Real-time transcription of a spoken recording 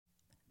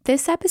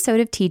This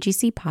episode of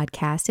TGC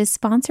Podcast is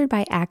sponsored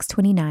by Acts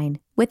 29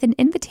 with an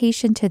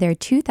invitation to their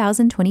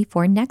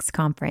 2024 Next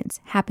Conference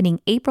happening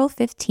April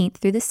 15th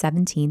through the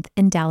 17th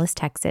in Dallas,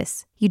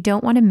 Texas. You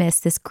don't want to miss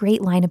this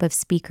great lineup of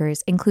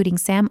speakers, including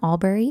Sam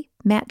Albury,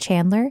 Matt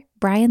Chandler,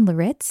 Brian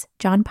Laritz,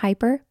 John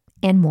Piper,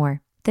 and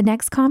more. The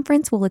Next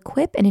Conference will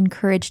equip and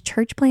encourage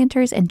church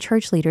planters and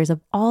church leaders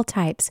of all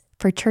types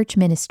for church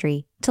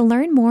ministry. To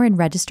learn more and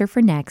register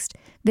for Next,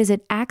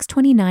 visit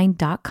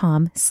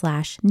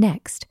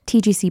acts29.com/next.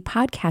 TGC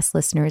podcast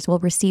listeners will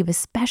receive a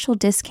special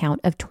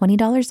discount of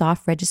 $20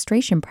 off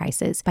registration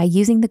prices by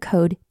using the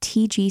code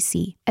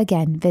TGC.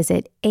 Again,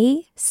 visit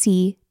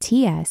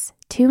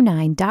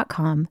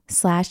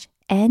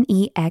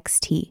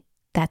acts29.com/next.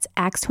 That's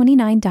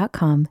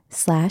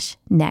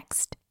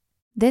acts29.com/next.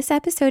 This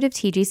episode of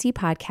TGC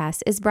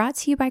Podcast is brought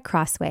to you by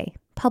Crossway,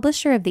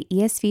 publisher of the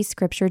ESV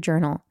Scripture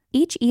Journal.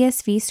 Each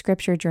ESV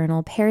Scripture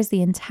Journal pairs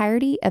the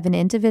entirety of an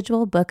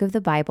individual book of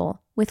the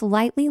Bible with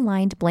lightly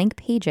lined blank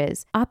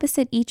pages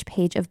opposite each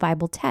page of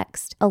Bible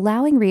text,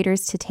 allowing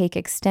readers to take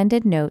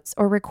extended notes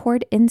or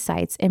record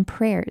insights and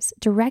prayers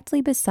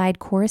directly beside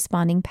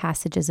corresponding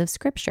passages of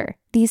Scripture.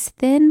 These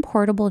thin,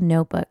 portable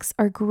notebooks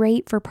are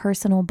great for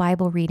personal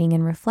Bible reading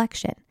and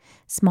reflection,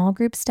 small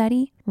group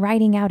study,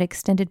 writing out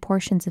extended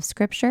portions of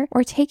Scripture,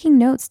 or taking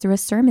notes through a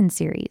sermon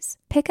series.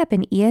 Pick up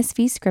an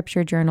ESV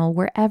Scripture Journal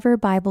wherever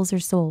Bibles are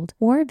sold,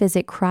 or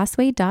visit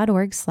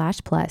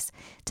crossway.org/plus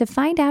to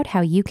find out how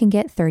you can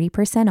get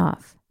 30%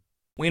 off.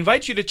 We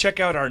invite you to check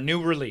out our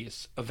new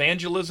release,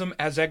 Evangelism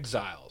as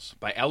Exiles,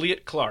 by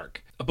Elliot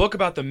Clark, a book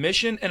about the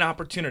mission and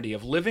opportunity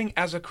of living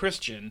as a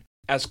Christian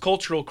as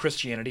cultural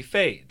Christianity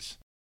fades.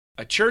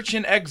 A church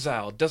in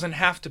exile doesn't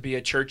have to be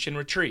a church in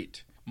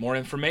retreat. More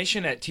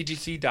information at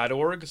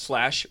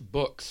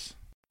tgc.org/books.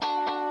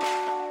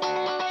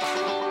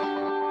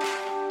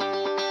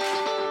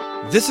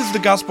 This is the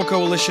Gospel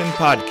Coalition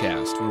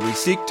podcast, where we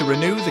seek to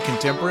renew the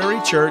contemporary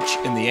church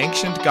in the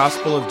ancient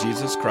gospel of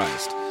Jesus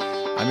Christ.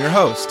 I'm your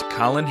host,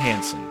 Colin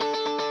Hansen.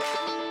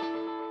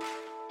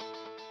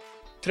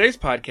 Today's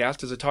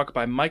podcast is a talk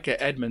by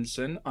Micah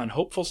Edmondson on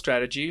hopeful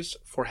strategies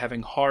for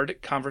having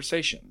hard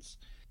conversations.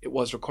 It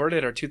was recorded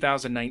at our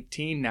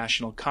 2019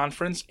 National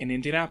Conference in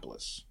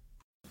Indianapolis.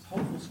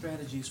 Hopeful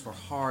strategies for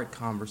hard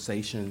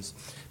conversations.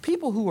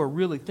 People who are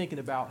really thinking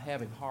about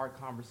having hard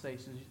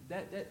conversations,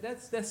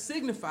 that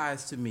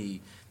signifies to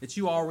me that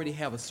you already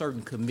have a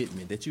certain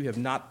commitment, that you have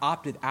not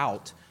opted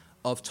out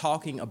of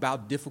talking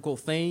about difficult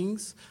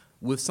things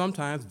with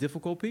sometimes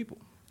difficult people.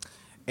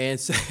 And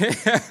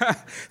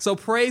so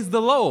praise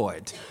the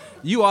Lord.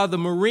 You are the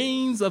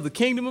Marines of the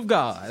kingdom of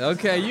God,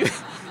 okay?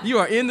 You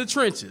are in the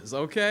trenches,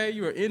 okay?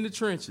 You are in the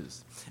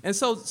trenches. And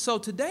so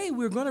today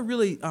we're going to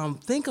really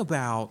think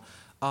about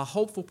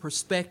hopeful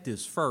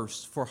perspectives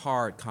first for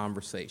hard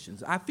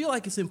conversations. I feel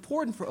like it's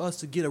important for us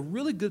to get a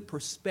really good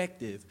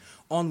perspective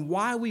on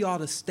why we ought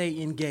to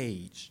stay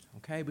engaged,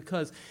 okay?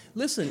 Because,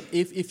 listen,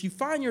 if you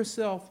find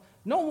yourself,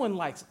 no one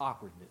likes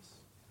awkwardness,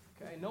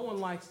 okay? No one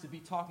likes to be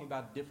talking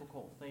about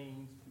difficult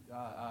things. There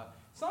are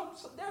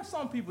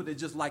some people that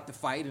just like to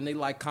fight and they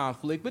like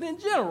conflict, but in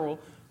general,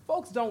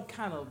 folks don't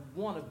kind of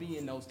want to be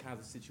in those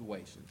kinds of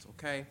situations,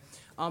 okay?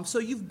 So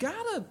you've got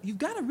to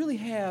really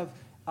have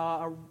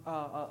a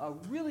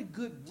really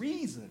good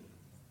reason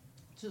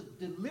to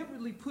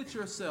deliberately put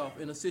yourself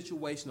in a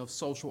situation of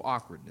social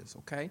awkwardness,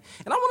 okay?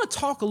 And I want to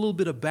talk a little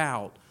bit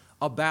about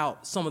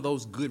some of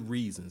those good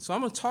reasons. So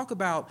I'm going to talk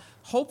about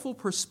hopeful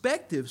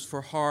perspectives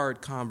for hard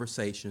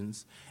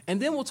conversations,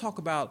 and then we'll talk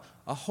about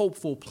a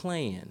hopeful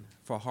plan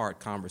for hard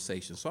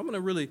conversations. So I'm going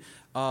to really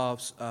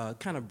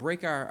kind of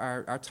break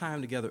our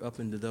time together up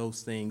into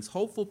those things,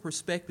 hopeful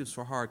perspectives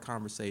for hard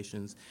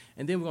conversations,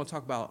 and then we're going to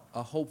talk about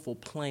a hopeful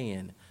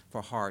plan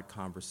for hard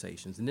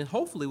conversations. And then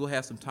hopefully we'll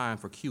have some time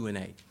for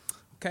Q&A.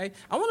 Okay?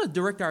 I want to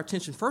direct our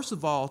attention, first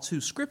of all, to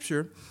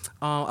Scripture,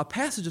 a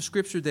passage of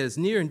Scripture that is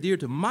near and dear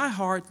to my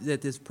heart,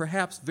 that is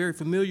perhaps very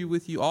familiar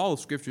with you. All of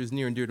Scripture is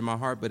near and dear to my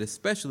heart, but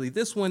especially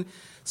this one,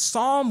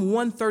 Psalm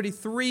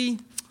 133.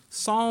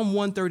 Psalm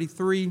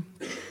 133.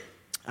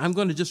 I'm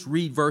going to just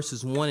read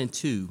verses 1 and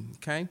 2,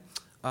 okay,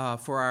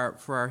 for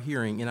our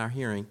hearing, in our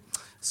hearing.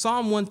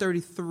 Psalm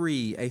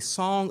 133, a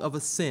song of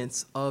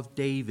ascents of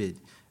David.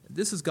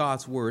 This is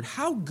God's word.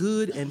 How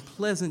good and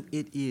pleasant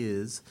it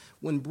is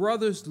when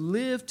brothers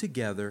live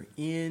together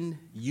in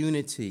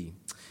unity.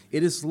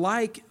 It is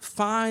like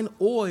fine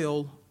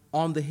oil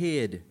on the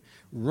head,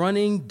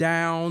 running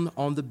down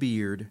on the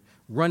beard,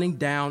 running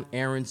down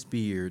Aaron's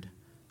beard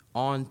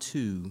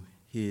onto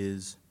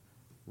his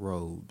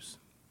robes.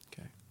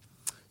 Okay.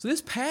 So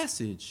this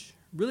passage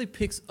really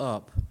picks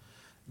up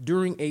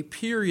during a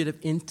period of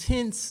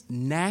intense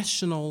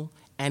national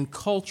and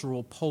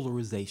cultural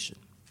polarization.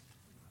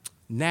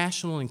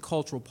 National and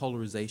cultural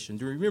polarization.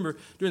 Remember,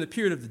 during the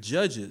period of the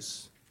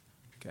Judges,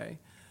 okay,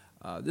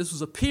 this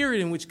was a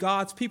period in which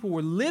God's people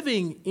were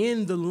living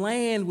in the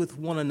land with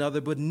one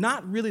another, but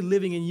not really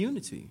living in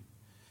unity.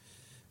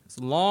 It's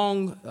a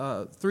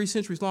long, 3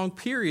 centuries long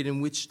period in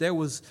which there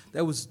was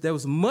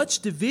much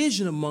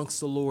division amongst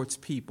the Lord's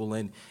people,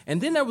 and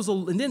then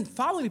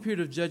following the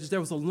period of Judges,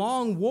 there was a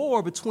long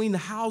war between the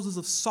houses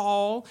of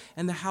Saul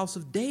and the house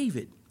of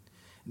David.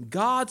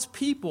 God's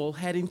people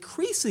had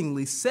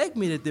increasingly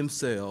segmented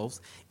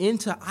themselves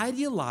into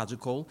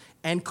ideological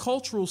and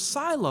cultural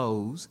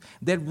silos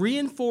that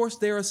reinforced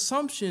their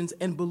assumptions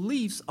and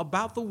beliefs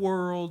about the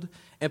world,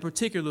 and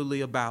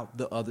particularly about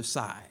the other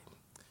side.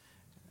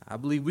 I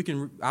believe we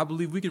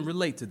can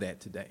relate to that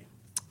today.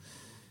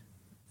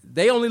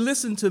 They only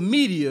listened to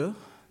media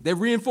that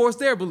reinforced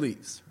their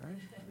beliefs. Right?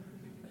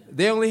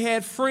 They only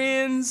had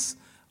friends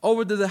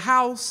over to the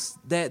house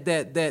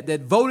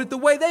that voted the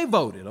way they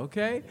voted.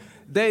 Okay,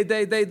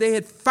 they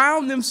had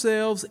found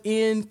themselves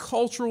in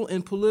cultural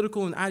and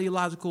political and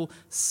ideological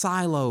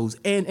silos,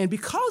 and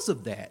because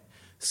of that,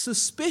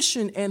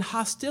 suspicion and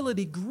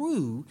hostility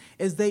grew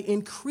as they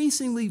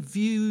increasingly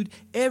viewed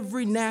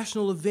every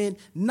national event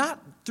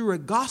not through a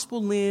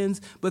gospel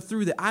lens, but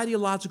through the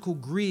ideological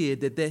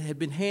grid that had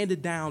been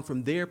handed down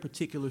from their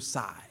particular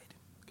side.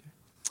 Okay?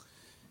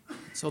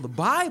 So the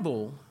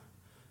Bible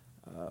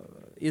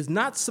is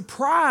not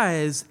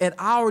surprised at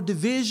our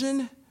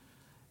division.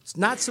 It's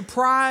not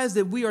surprised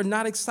that we are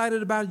not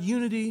excited about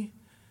unity,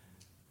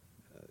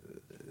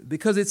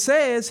 because it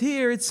says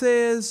here,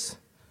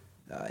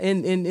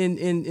 in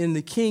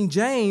the King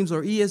James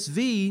or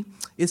ESV,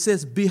 it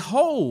says,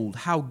 "Behold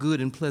how good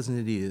and pleasant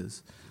it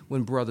is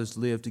when brothers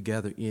live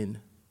together in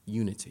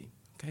unity."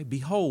 Okay,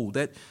 behold.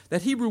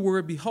 That Hebrew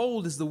word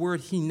behold is the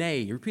word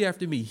hine. Repeat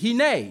after me.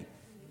 Hine.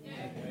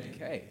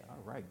 Okay,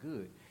 all right,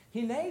 good.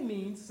 Hine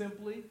means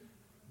simply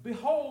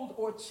behold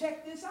or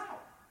check this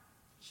out.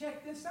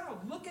 Check this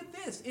out. Look at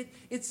this.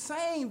 It's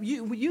saying,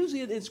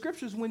 usually in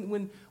scriptures,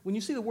 when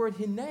you see the word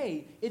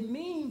hine, it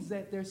means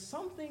that there's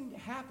something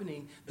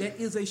happening that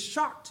is a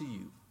shock to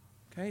you.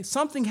 Okay?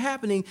 Something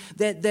happening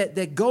that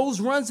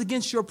runs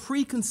against your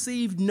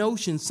preconceived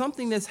notions.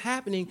 Something that's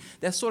happening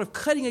that's sort of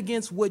cutting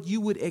against what you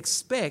would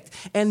expect.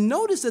 And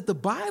notice that the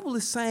Bible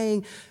is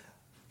saying,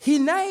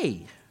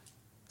 hine,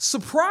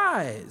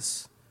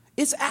 surprise.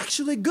 It's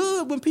actually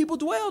good when people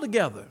dwell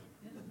together.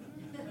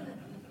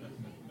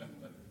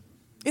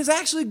 It's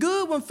actually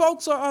good when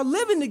folks are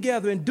living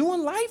together and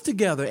doing life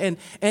together. And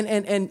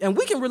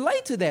we can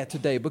relate to that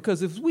today,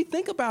 because if we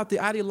think about the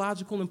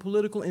ideological and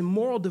political and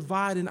moral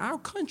divide in our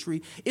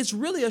country, it's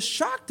really a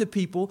shock to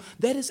people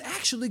that it's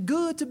actually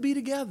good to be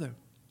together.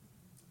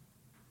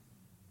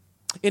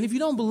 And if you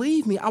don't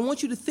believe me, I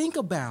want you to think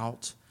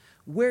about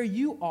where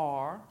you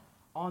are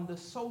on the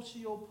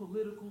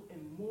socio-political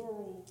and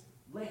moral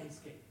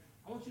landscape.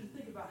 I want you to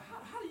think about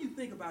how do you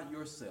think about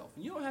yourself?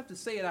 And you don't have to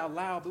say it out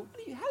loud, but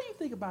how do you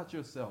think about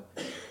yourself?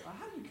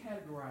 How do you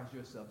categorize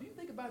yourself? Do you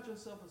think about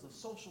yourself as a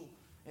social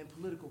and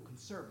political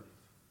conservative?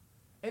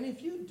 And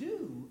if you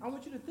do, I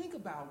want you to think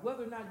about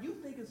whether or not you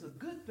think it's a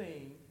good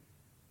thing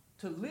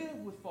to live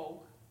with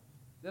folk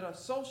that are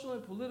social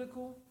and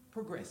political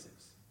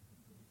progressives.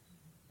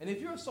 And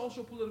if you're a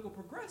social political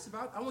progressive,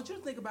 I want you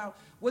to think about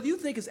whether you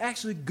think it's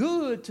actually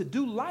good to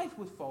do life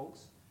with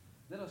folks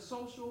that are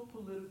social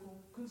political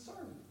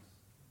conservatives.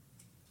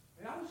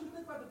 And I want you to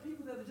think about the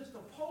people that are just the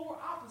polar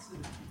opposite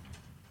of you.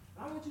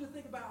 And I want you to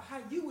think about how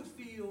you would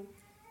feel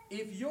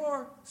if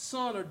your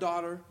son or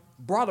daughter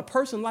brought a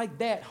person like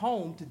that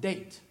home to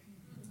date.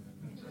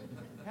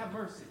 Have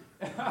mercy.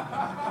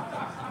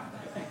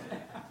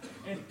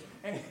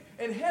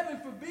 and heaven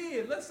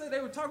forbid, let's say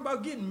they were talking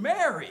about getting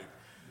married.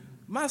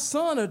 My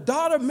son or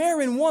daughter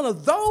marrying one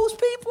of those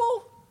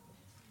people?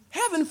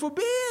 Heaven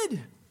forbid.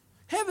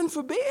 Heaven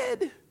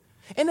forbid.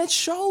 And that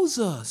shows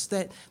us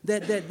that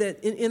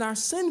in our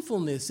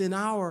sinfulness, in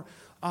our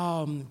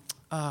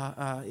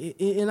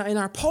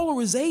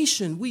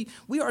polarization, we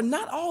are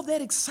not all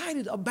that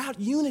excited about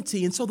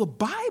unity. And so the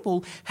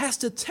Bible has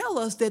to tell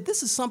us that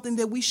this is something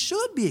that we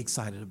should be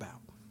excited about.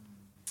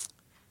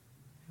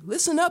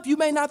 Listen up, you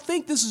may not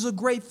think this is a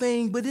great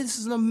thing, but this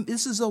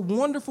is a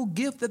wonderful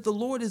gift that the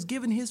Lord has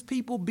given his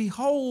people.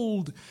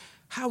 Behold,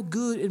 how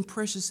good and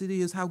precious it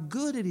is, how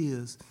good it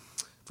is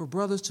for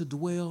brothers to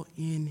dwell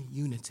in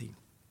unity.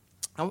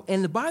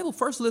 And the Bible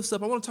first lifts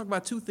up, I want to talk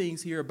about two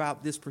things here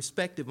about this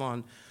perspective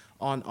on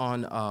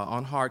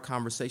hard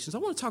conversations. I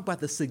want to talk about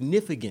the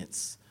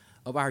significance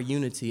of our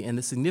unity and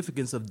the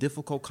significance of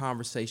difficult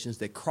conversations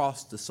that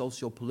cross the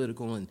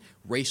socio-political and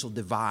racial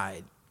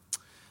divide.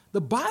 The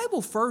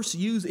Bible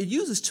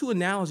uses two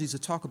analogies to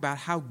talk about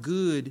how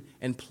good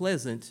and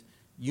pleasant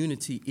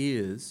unity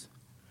is.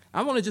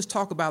 I want to just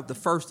talk about the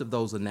first of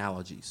those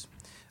analogies.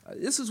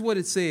 This is what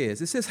it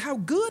says. It says how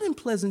good and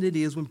pleasant it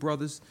is when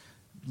brothers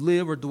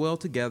live or dwell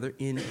together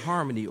in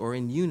harmony or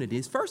in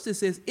unity. First it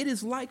says, it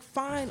is like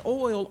fine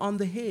oil on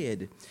the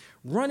head,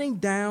 running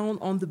down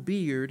on the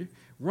beard,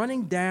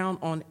 running down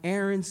on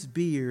Aaron's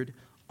beard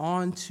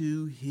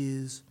onto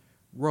his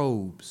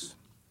robes.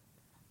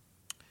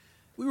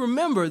 We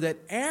remember that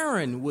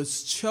Aaron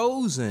was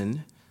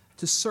chosen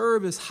to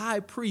serve as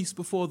high priest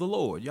before the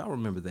Lord. Y'all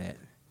remember that.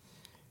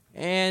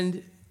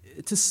 And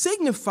to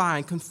signify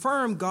and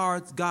confirm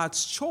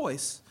God's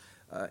choice,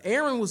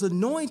 Aaron was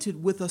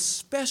anointed with a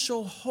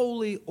special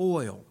holy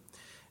oil.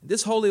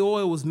 This holy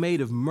oil was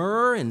made of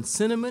myrrh and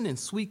cinnamon and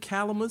sweet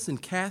calamus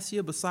and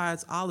cassia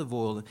besides olive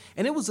oil.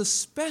 And it was a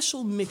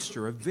special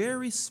mixture, a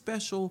very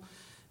special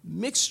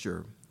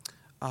mixture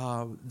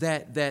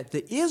that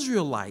the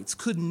Israelites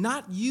could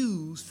not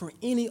use for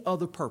any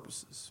other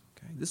purposes.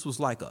 Okay? This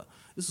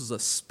was a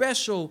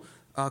special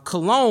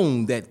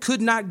cologne that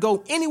could not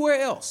go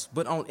anywhere else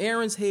but on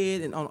Aaron's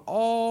head and on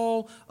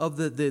all of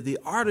the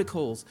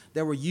articles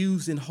that were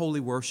used in holy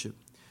worship.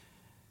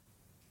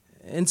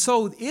 And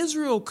so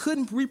Israel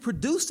couldn't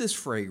reproduce this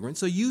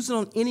fragrance or use it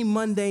on any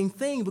mundane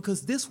thing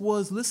because this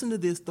was, listen to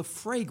this, the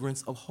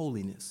fragrance of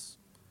holiness.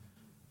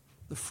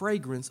 The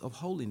fragrance of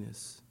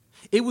holiness.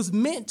 It was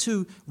meant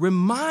to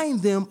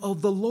remind them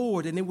of the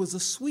Lord, and it was a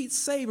sweet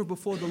savor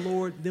before the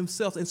Lord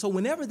themselves. And so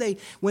whenever they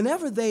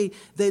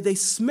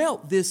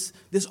smelt this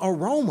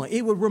aroma,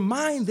 it would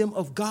remind them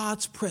of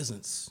God's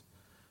presence.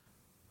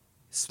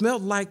 It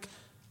smelled like,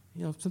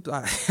 I'm a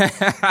child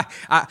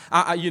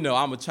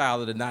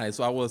of the 90s,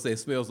 so I want to say it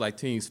smells like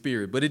Teen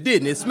Spirit, but it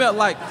didn't. It smelled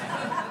like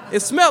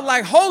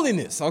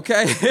holiness,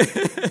 okay?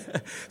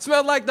 It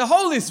smelled like the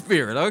Holy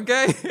Spirit,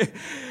 okay?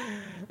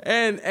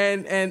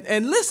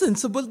 And listen,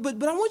 so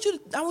but I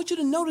want you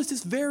to notice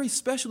this very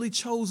specially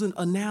chosen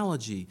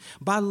analogy.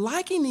 By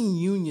likening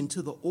union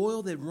to the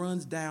oil that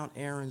runs down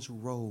Aaron's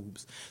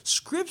robes,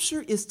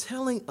 Scripture is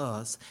telling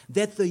us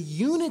that the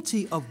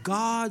unity of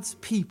God's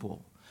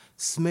people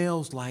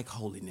smells like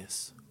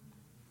holiness.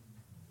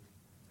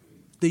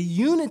 The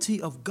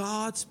unity of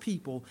God's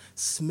people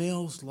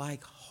smells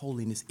like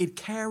holiness. It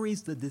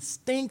carries the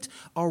distinct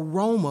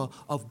aroma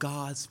of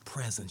God's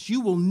presence.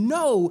 You will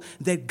know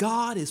that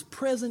God is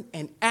present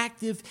and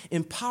active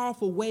in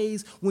powerful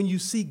ways when you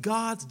see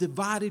God's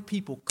divided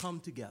people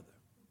come together.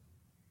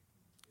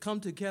 Come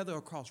together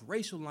across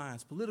racial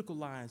lines, political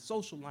lines,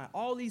 social lines,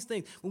 all these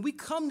things. When we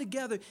come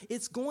together,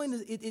 it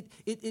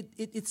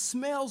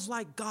smells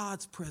like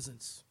God's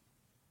presence.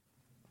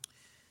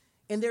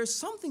 And there's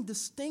something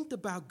distinct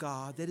about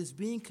God that is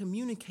being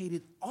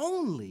communicated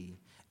only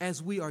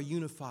as we are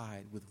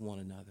unified with one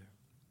another.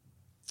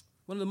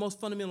 One of the most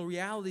fundamental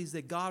realities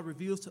that God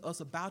reveals to us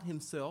about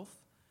himself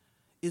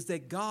is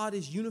that God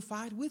is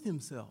unified with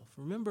himself.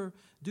 Remember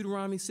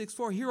Deuteronomy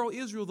 6:4, "Hear, O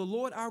Israel, the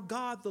Lord our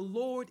God, the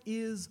Lord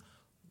is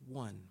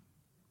one."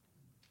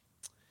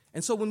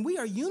 And so when we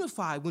are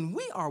unified, when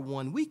we are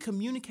one, we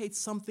communicate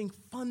something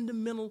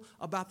fundamental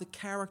about the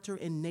character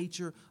and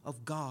nature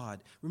of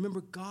God.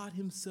 Remember, God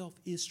himself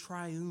is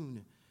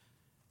triune,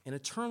 an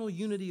eternal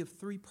unity of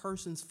three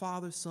persons,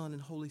 Father, Son,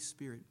 and Holy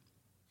Spirit.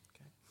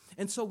 Okay?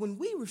 And so when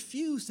we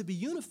refuse to be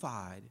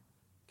unified,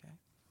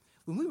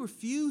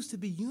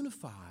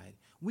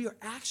 we are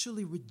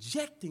actually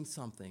rejecting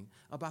something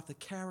about the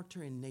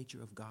character and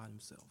nature of God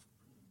himself.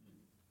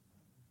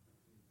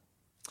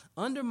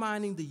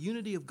 Undermining the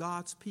unity of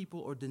God's people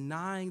or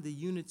denying the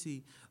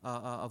unity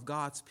of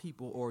God's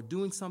people or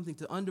doing something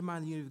to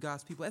undermine the unity of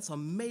God's people, that's a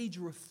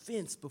major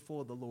offense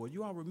before the Lord.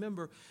 You all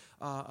remember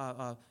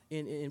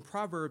in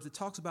Proverbs, it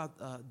talks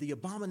about the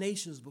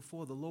abominations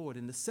before the Lord.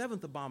 And the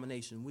seventh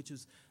abomination, which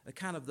is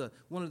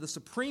one of the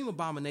supreme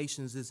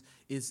abominations,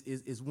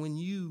 is when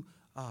you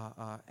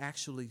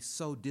actually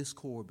sow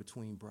discord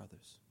between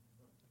brothers.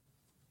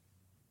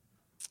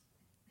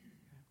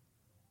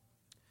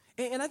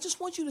 And I just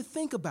want you to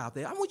think about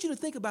that. I want you to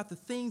think about the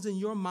things in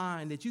your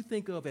mind that you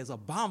think of as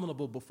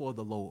abominable before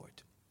the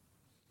Lord.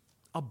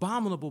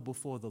 Abominable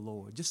before the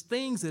Lord. Just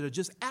things that are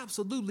just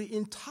absolutely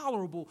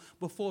intolerable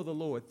before the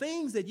Lord.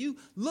 Things that you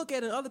look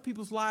at in other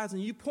people's lives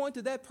and you point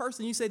to that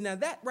person and you say, now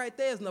that right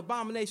there is an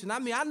abomination. I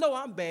mean, I know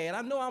I'm bad.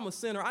 I know I'm a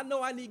sinner. I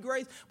know I need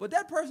grace. But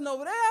that person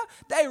over there,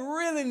 they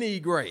really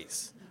need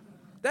grace.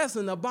 That's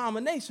an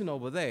abomination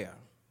over there.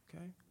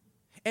 Okay?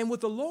 And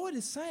what the Lord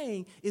is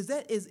saying is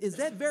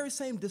that very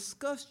same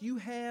disgust you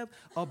have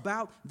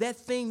about that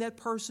thing that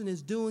person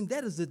is doing,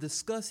 that is the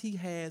disgust he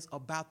has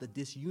about the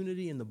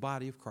disunity in the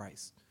body of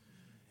Christ.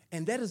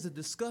 And that is the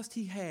disgust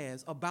he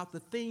has about the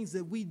things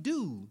that we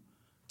do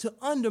to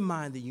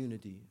undermine the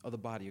unity of the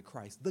body of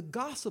Christ, the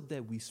gossip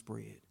that we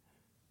spread.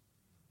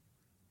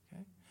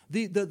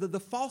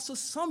 The false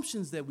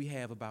assumptions that we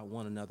have about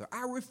one another,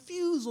 our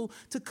refusal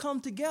to come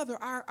together,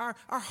 our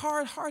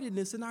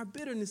hard-heartedness and our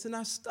bitterness and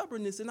our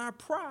stubbornness and our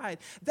pride.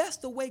 That's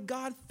the way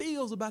God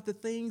feels about the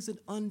things that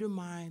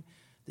undermine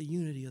the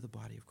unity of the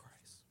body of Christ.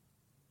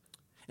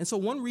 And so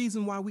one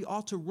reason why we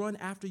ought to run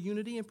after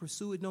unity and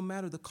pursue it no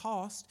matter the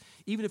cost,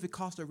 even if it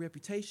costs our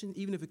reputation,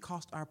 even if it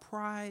costs our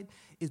pride,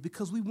 is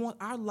because we want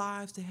our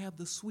lives to have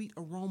the sweet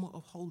aroma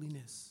of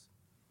holiness.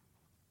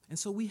 And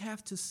so we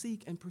have to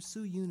seek and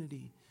pursue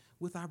unity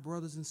with our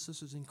brothers and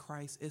sisters in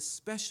Christ,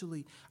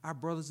 especially our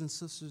brothers and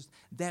sisters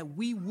that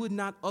we would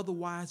not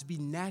otherwise be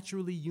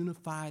naturally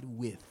unified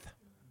with.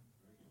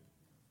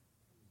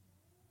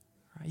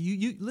 Right?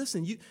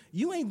 Listen,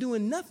 you ain't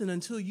doing nothing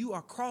until you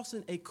are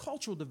crossing a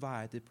cultural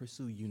divide to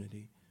pursue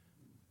unity.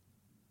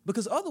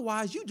 Because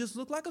otherwise, you just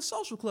look like a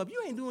social club.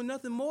 You ain't doing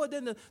nothing more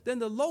than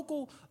the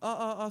local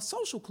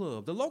social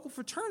club, the local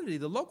fraternity,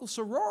 the local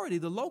sorority,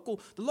 the local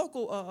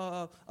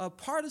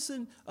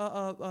partisan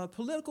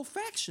political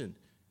faction.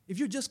 If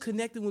you're just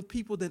connecting with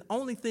people that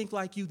only think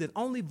like you, that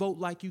only vote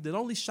like you, that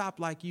only shop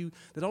like you,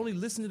 that only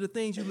listen to the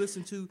things you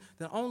listen to,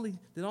 that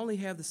only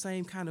have the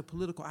same kind of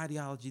political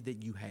ideology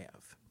that you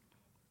have.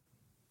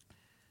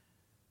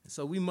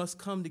 So we must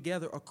come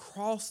together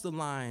across the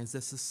lines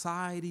that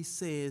society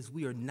says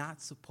we are not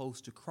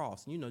supposed to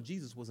cross. You know,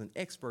 Jesus was an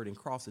expert in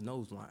crossing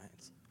those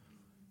lines.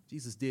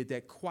 Jesus did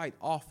that quite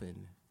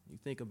often. You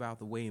think about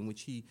the way in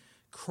which he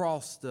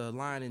crossed the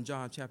line in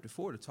John chapter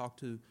 4 to talk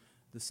to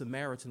the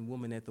Samaritan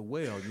woman at the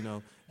well. You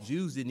know,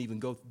 Jews didn't even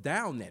go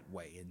down that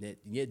way, and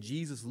yet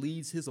Jesus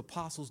leads his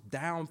apostles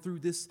down through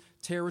this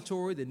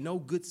territory that no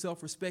good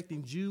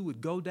self-respecting Jew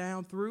would go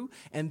down through.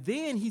 And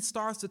then he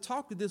starts to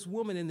talk to this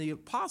woman, and the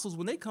apostles,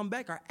 when they come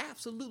back, are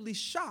absolutely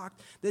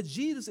shocked that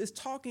Jesus is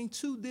talking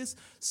to this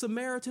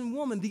Samaritan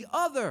woman, the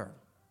other.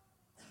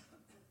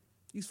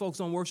 These folks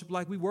don't worship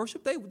like we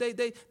worship.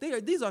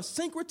 These are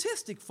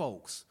syncretistic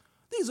folks.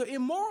 These are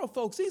immoral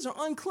folks. These are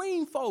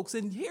unclean folks.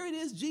 And here it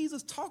is,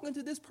 Jesus talking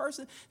to this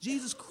person,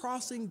 Jesus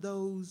crossing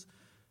those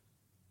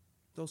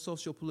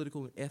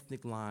socio-political and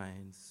ethnic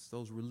lines,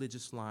 those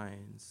religious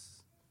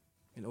lines,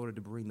 in order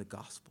to bring the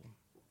gospel.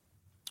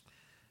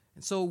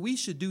 And so we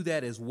should do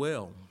that as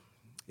well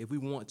if we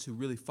want to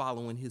really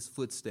follow in his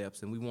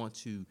footsteps and we want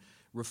to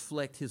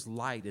reflect his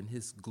light and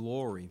his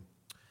glory.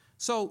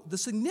 So the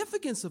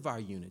significance of our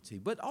unity,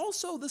 but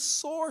also the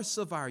source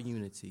of our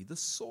unity,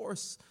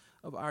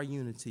 of our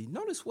unity.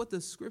 Notice what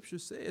the scripture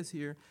says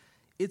here.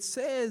 It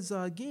says,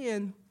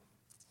 again,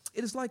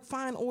 it is like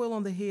fine oil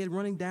on the head,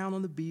 running down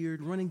on the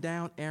beard, running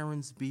down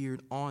Aaron's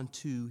beard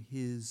onto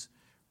his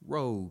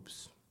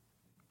robes.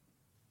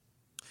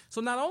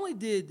 So not only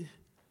did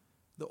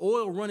the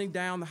oil running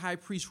down the high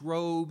priest's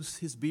robes,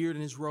 his beard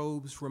and his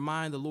robes,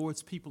 remind the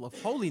Lord's people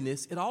of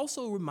holiness, it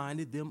also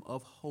reminded them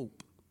of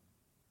hope.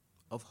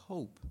 Of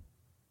hope.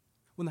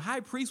 When the high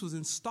priest was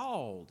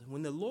installed,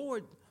 when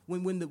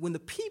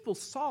the people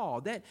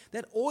saw that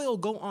oil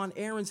go on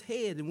Aaron's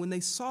head, and when they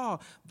saw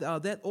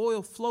that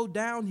oil flow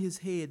down his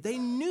head, they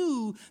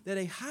knew that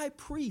a high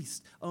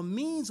priest, a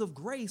means of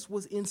grace,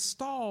 was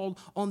installed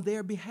on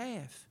their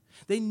behalf.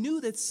 They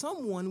knew that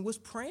someone was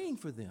praying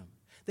for them.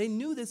 They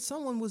knew that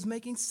someone was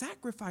making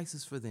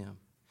sacrifices for them.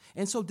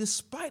 And so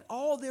despite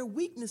all their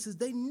weaknesses,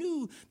 they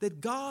knew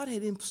that God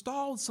had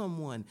installed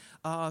someone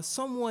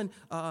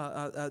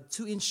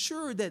to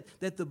ensure that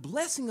the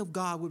blessing of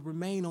God would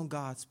remain on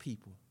God's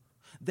people,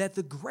 that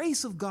the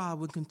grace of God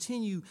would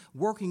continue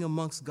working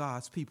amongst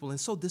God's people. And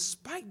so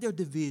despite their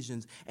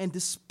divisions and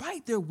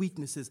despite their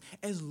weaknesses,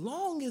 as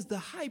long as the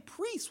high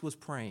priest was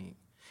praying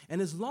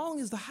and as long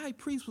as the high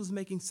priest was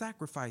making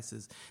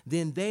sacrifices,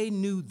 then they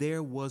knew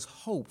there was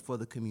hope for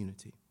the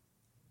community.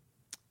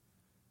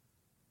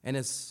 And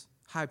as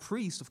high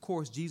priest, of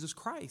course, Jesus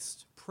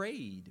Christ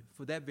prayed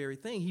for that very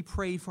thing. He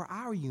prayed for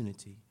our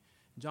unity.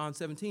 John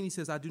 17, he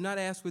says, I do not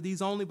ask for these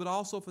only, but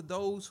also for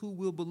those who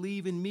will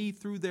believe in me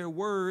through their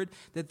word,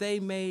 that they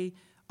may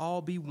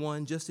all be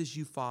one, just as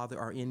you, Father,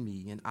 are in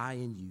me and I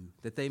in you,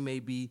 that they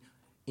may be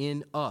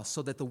in us,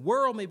 so that the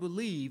world may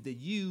believe that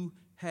you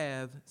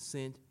have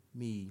sent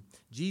me.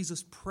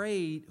 Jesus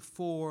prayed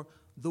for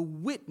the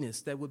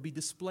witness that would be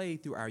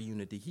displayed through our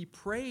unity. He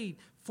prayed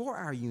for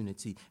our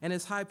unity. And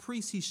as high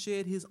priest, he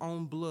shed his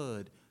own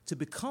blood to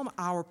become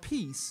our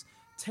peace,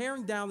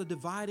 tearing down the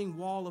dividing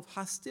wall of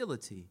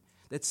hostility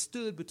that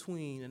stood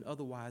between an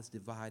otherwise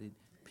divided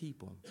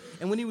people.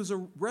 And when he was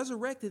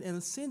resurrected and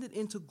ascended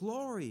into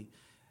glory,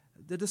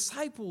 the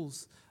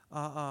disciples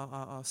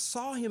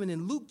saw him. And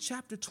in Luke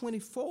chapter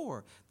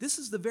 24, this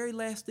is the very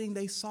last thing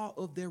they saw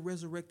of their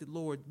resurrected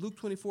Lord. Luke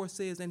 24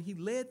 says, and he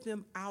led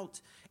them out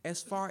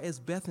as far as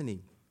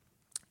Bethany.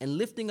 And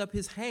lifting up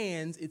his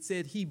hands, it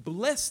said he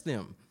blessed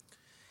them.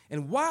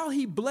 And while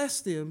he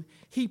blessed them,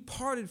 he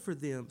parted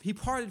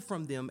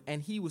from them,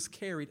 and he was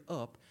carried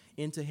up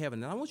into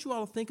heaven. And I want you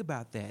all to think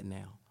about that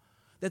now.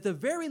 That the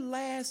very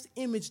last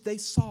image they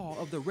saw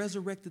of the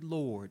resurrected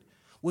Lord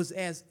was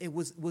as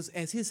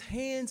his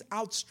hands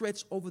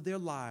outstretched over their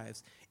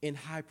lives in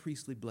high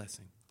priestly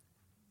blessing.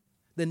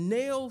 The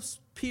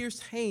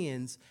nail-pierced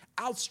hands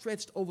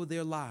outstretched over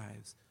their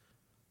lives.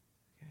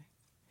 Okay?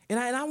 And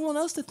I want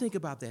us to think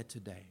about that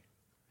today.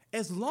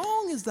 As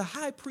long as the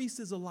high priest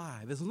is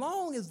alive, as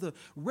long as the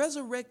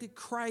resurrected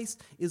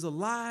Christ is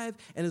alive,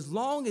 and as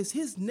long as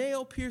his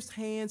nail-pierced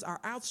hands are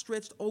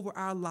outstretched over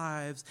our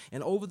lives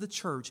and over the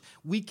church,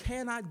 we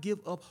cannot give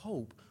up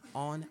hope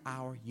on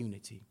our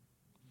unity.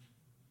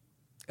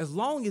 As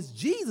long as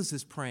Jesus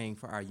is praying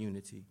for our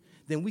unity,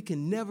 then we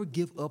can never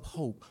give up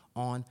hope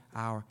on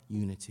our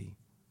unity.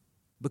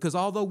 Because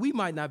although we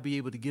might not be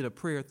able to get a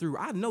prayer through,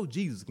 I know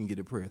Jesus can get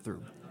a prayer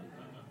through.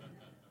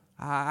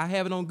 I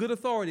have it on good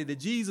authority that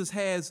Jesus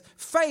has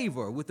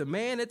favor with the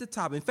man at the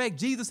top. In fact,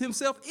 Jesus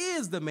himself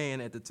is the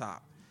man at the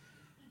top.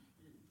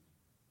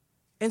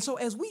 And so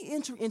as we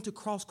enter into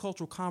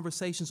cross-cultural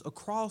conversations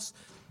across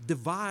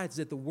divides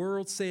that the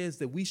world says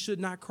that we should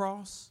not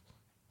cross,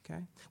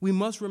 okay, we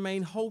must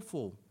remain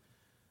hopeful,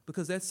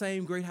 because that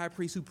same great high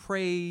priest who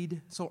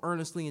prayed so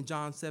earnestly in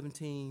John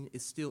 17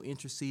 is still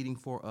interceding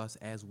for us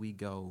as we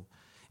go.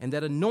 And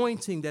that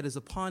anointing that is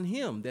upon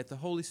him, that the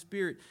Holy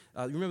Spirit,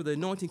 remember the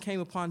anointing came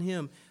upon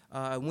him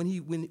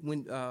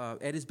when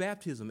at his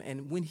baptism.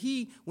 And when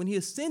he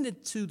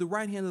ascended to the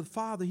right hand of the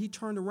Father, he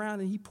turned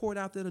around and he poured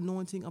out that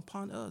anointing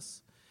upon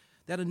us.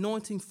 That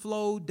anointing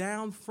flowed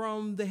down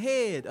from the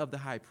head of the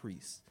high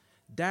priest,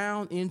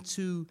 down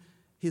into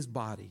his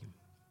body.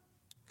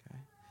 Okay?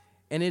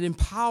 And it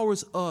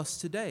empowers us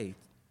today.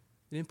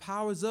 It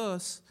empowers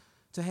us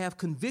to have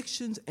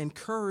convictions and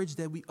courage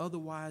that we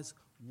otherwise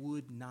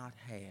would not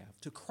have,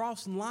 to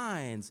cross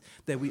lines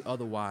that we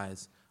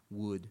otherwise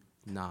would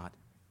not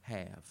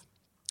have.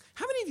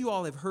 How many of you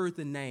all have heard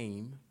the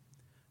name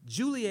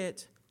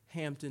Juliet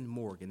Hampton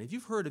Morgan? If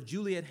you've heard of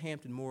Juliet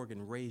Hampton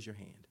Morgan, raise your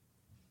hand.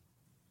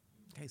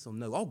 Okay, so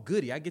no. Oh,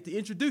 goody, I get to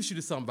introduce you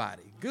to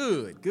somebody.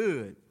 Good,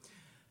 good.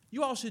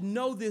 You all should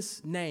know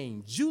this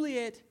name,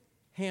 Juliet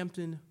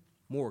Hampton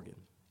Morgan.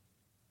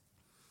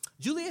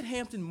 Juliet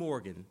Hampton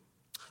Morgan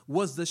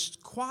was the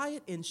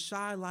quiet and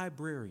shy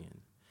librarian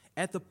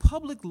at the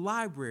public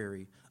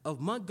library of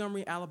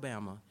Montgomery,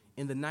 Alabama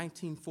in the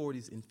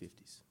 1940s and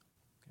 50s.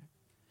 Okay?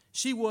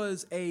 She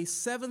was a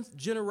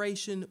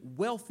seventh-generation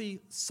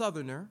wealthy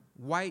Southerner,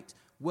 white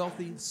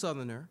wealthy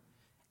Southerner,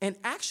 and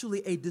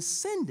actually a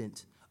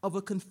descendant of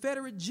a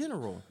Confederate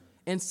general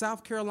and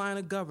South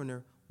Carolina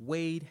Governor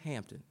Wade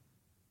Hampton.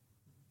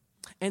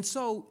 And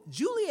so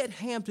Juliet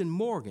Hampton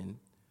Morgan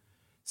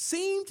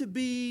seemed to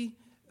be,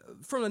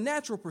 from a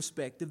natural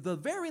perspective, the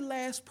very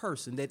last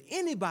person that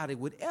anybody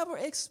would ever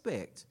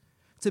expect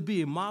to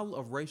be a model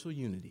of racial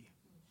unity.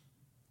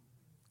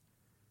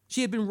 She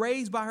had been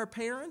raised by her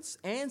parents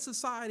and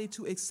society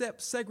to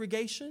accept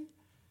segregation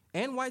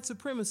and white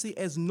supremacy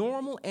as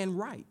normal and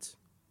right.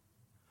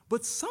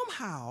 But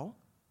somehow,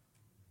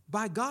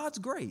 by God's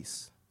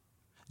grace,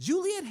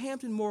 Juliet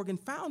Hampton Morgan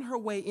found her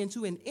way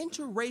into an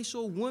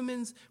interracial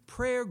women's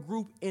prayer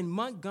group in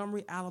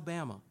Montgomery,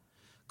 Alabama,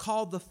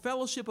 called the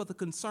Fellowship of the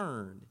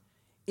Concerned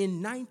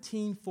in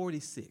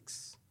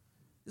 1946.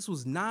 This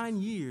was 9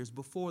 years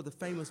before the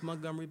famous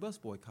Montgomery bus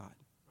boycott.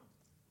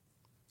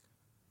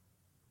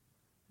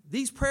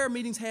 These prayer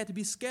meetings had to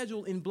be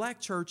scheduled in black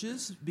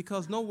churches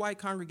because no white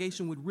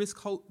congregation would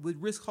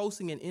risk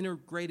hosting an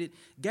integrated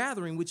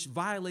gathering, which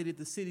violated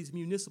the city's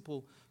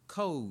municipal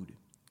code.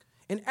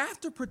 And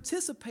after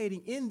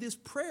participating in this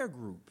prayer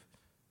group,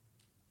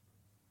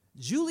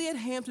 Juliet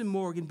Hampton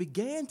Morgan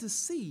began to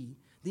see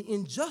the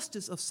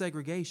injustice of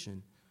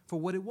segregation for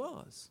what it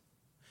was.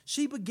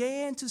 She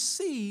began to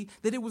see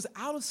that it was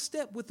out of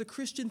step with the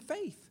Christian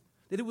faith,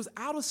 that it was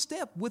out of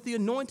step with the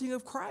anointing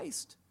of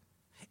Christ.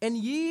 And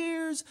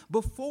years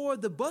before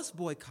the bus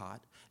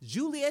boycott,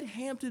 Juliet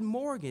Hampton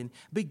Morgan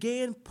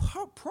began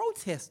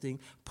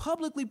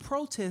publicly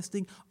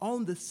protesting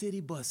on the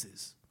city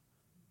buses.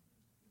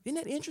 Isn't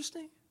that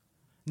interesting?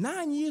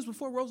 9 years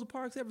before Rosa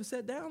Parks ever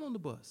sat down on the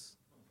bus.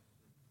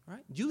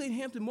 Right? Juliet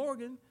Hampton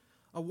Morgan,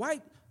 a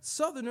white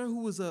Southerner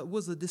who was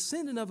a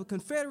descendant of a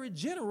Confederate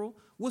general,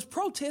 was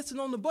protesting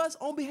on the bus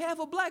on behalf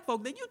of black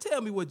folk. Now you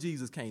tell me what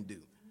Jesus can't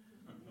do.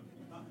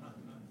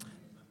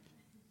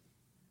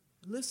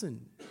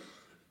 Listen,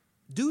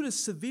 due to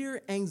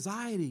severe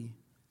anxiety,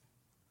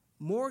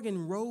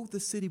 Morgan rode the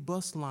city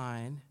bus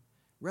line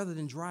rather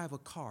than drive a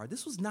car.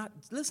 This was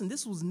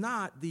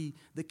not the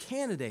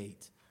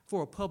candidate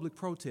for a public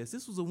protest.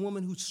 This was a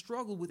woman who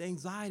struggled with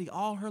anxiety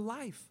all her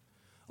life.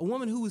 A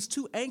woman who was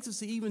too anxious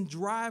to even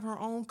drive her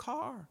own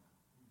car.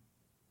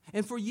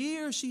 And for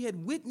years, she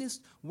had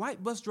witnessed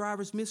white bus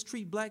drivers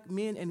mistreat black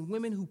men and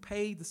women who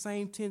paid the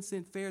same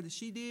 10-cent fare that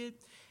she did.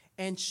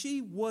 And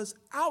she was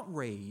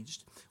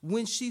outraged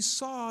when she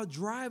saw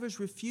drivers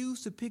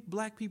refuse to pick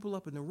black people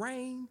up in the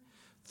rain,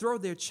 throw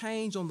their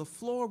change on the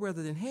floor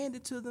rather than hand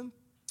it to them,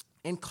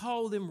 and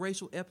call them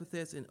racial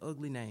epithets and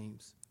ugly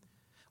names.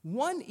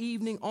 One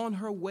evening on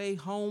her way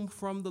home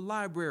from the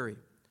library,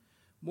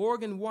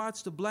 Morgan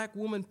watched a black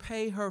woman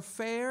pay her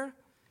fare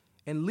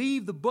and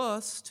leave the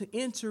bus to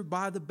enter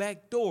by the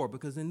back door,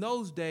 because in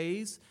those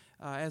days,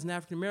 as an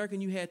African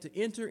American, you had to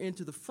enter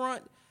into the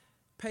front,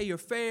 pay your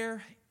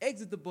fare,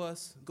 exit the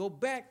bus, go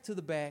back to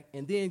the back,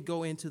 and then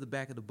go into the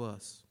back of the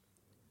bus.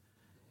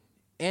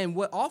 And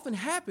what often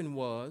happened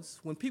was,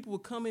 when people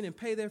would come in and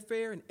pay their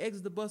fare and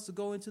exit the bus to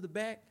go into the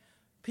back,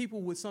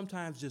 people would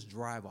sometimes just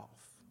drive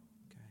off.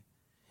 Okay?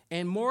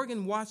 And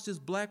Morgan watched this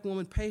black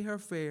woman pay her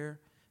fare,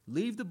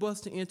 leave the bus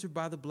to enter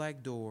by the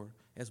black door,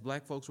 as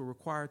black folks were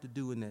required to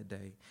do in that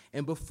day.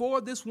 And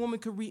before this woman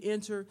could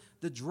re-enter,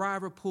 the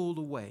driver pulled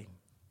away.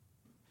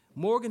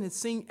 Morgan had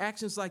seen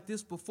actions like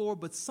this before,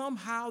 but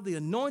somehow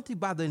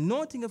by the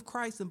anointing of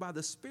Christ and by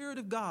the Spirit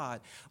of God,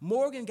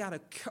 Morgan got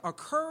a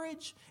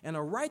courage and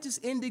a righteous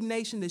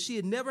indignation that she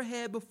had never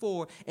had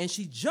before, and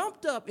she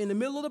jumped up in the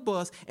middle of the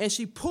bus and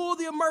she pulled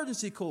the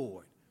emergency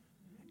cord.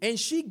 And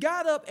she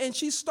got up and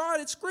she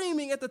started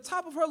screaming at the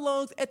top of her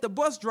lungs at the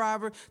bus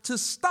driver to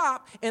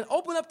stop and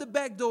open up the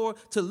back door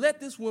to let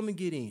this woman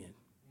get in.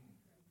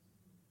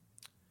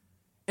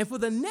 And for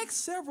the next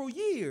several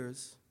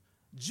years,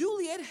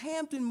 Juliet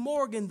Hampton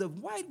Morgan, the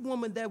white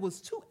woman that was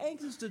too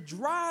anxious to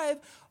drive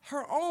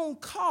her own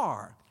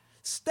car,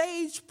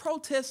 staged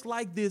protests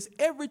like this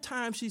every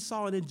time she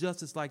saw an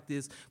injustice like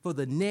this for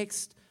the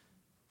next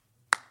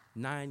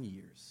 9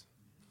 years.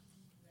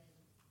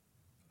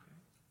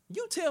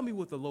 You tell me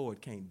what the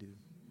Lord can't do.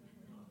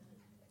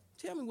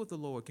 Tell me what the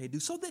Lord can't do.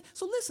 So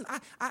listen,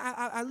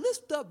 I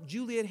lift up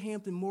Juliet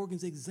Hampton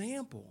Morgan's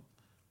example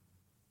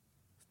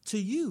to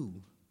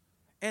you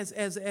as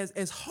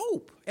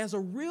hope, as a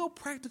real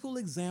practical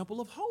example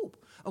of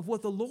hope, of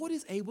what the Lord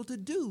is able to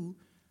do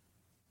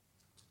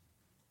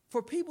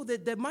for people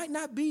that might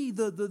not be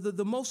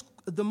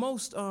the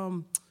most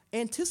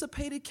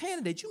anticipated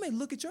candidate. You may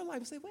look at your life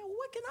and say, well,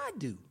 what can I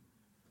do?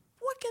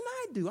 What can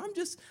I do?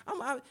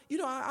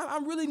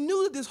 I'm really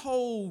new to this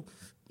whole,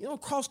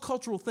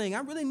 cross-cultural thing.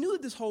 I'm really new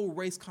to this whole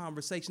race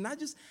conversation. I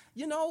feel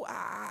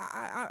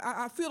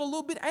a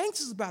little bit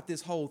anxious about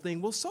this whole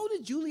thing. Well, so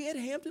did Juliet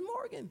Hampton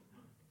Morgan.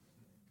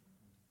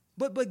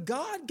 But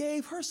God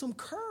gave her some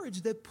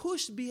courage that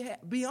pushed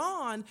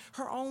beyond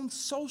her own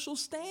social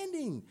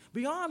standing,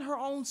 beyond her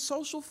own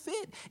social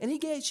fit. And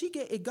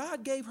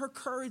God gave her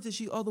courage that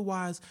she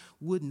otherwise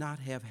would not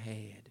have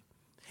had.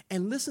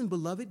 And listen,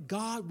 beloved,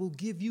 God will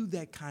give you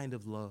that kind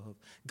of love.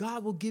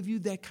 God will give you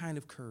that kind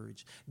of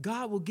courage.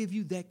 God will give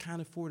you that kind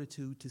of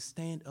fortitude to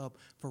stand up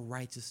for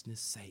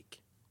righteousness'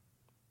 sake.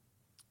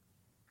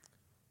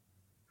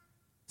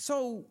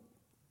 So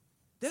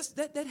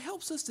that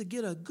helps us to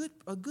get a good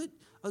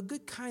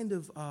kind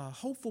of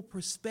hopeful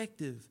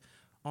perspective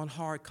on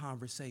hard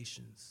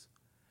conversations.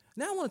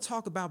 Now I want to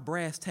talk about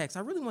brass tacks. I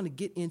really want to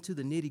get into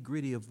the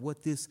nitty-gritty of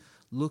what this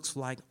looks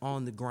like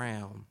on the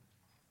ground.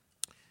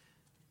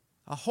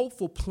 A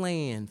hopeful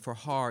plan for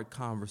hard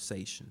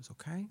conversations,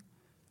 okay?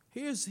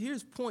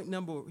 Here's point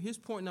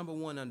number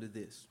one under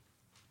this.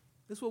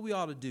 This is what we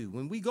ought to do.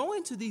 When we go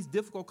into these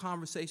difficult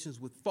conversations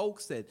with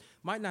folks that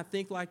might not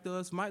think like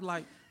us, might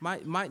not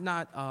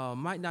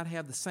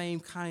have the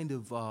same kind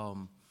of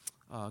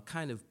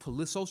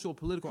social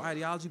political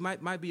ideology,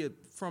 might be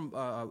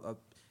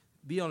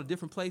be on a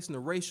different place in the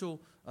racial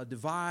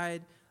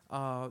divide.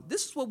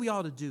 This is what we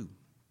ought to do.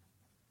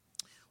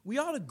 We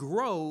ought to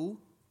grow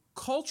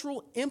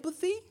cultural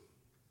empathy,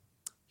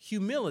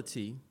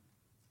 humility,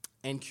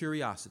 and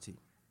curiosity.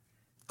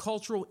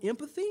 Cultural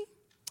empathy,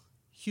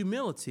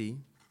 humility,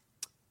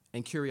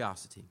 and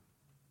curiosity.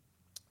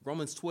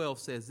 Romans 12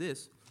 says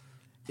this.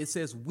 It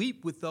says,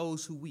 weep with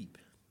those who weep.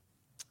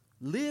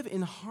 Live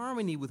in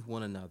harmony with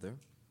one another.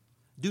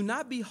 Do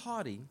not be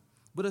haughty,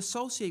 but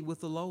associate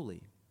with the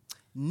lowly.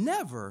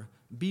 Never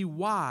be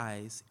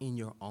wise in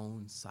your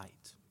own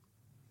sight.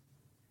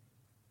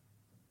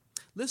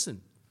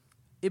 Listen,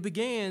 it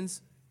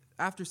begins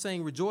after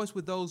saying rejoice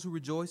with those who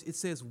rejoice. It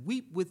says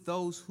weep with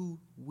those who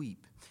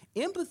weep.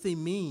 Empathy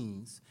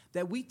means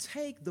that we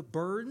take the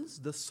burdens,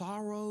 the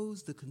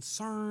sorrows, the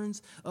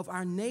concerns of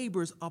our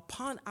neighbors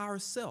upon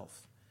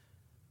ourselves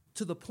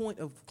to the point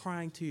of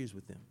crying tears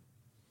with them.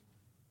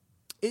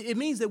 It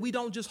means that we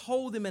don't just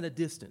hold them at a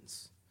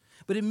distance,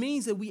 but it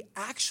means that we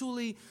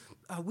actually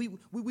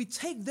we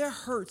take their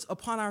hurts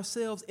upon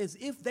ourselves as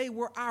if they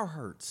were our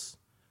hurts.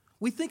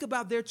 We think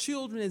about their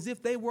children as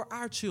if they were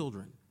our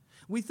children.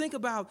 We think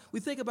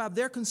about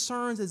their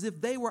concerns as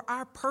if they were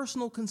our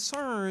personal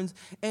concerns,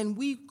 and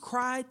we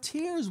cry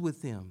tears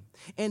with them.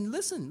 And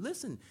listen,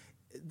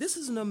 this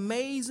is an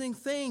amazing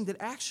thing that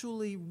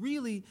actually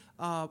really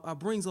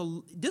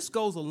this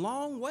goes a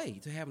long way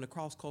to having a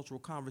cross-cultural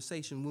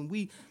conversation when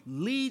we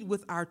lead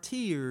with our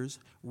tears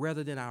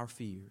rather than our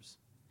fears.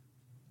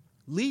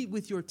 Lead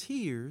with your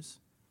tears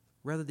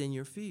rather than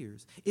your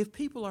fears. If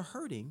people are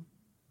hurting,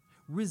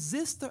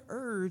 resist the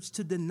urge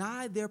to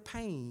deny their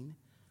pain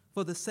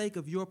for the sake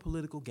of your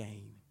political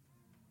gain.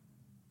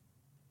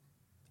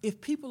 If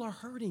people are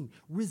hurting,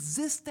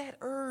 resist that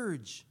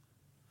urge,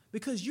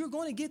 because you're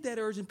going to get that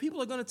urge, and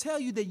people are going to tell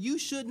you that you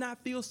should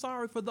not feel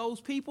sorry for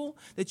those people,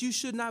 that you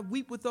should not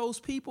weep with those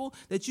people,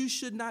 that you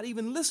should not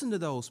even listen to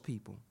those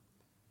people.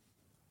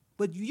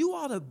 But you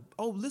ought to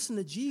listen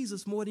to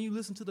Jesus more than you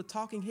listen to the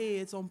talking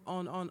heads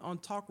on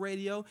talk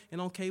radio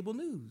and on cable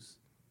news.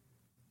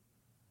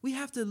 We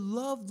have to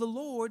love the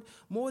Lord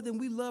more than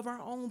we love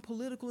our own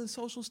political and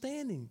social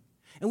standing.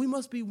 And we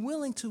must be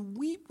willing to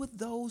weep with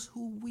those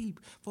who weep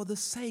for the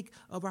sake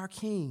of our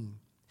King.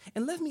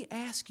 And let me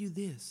ask you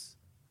this,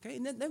 okay?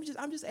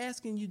 I'm just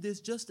asking you this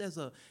just as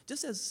a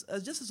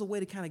way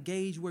to kind of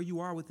gauge where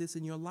you are with this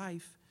in your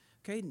life,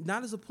 okay?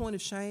 Not as a point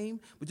of shame,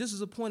 but just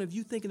as a point of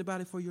you thinking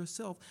about it for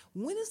yourself.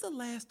 When is the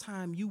last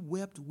time you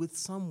wept with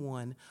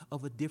someone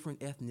of a different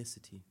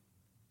ethnicity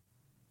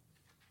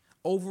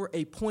over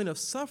a point of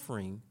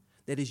suffering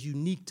that is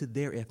unique to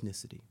their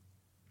ethnicity?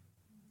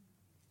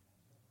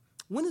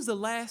 When is the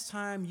last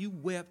time you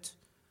wept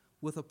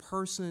with a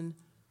person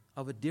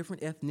of a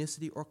different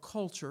ethnicity or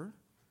culture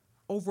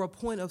over a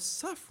point of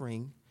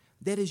suffering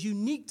that is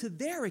unique to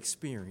their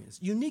experience,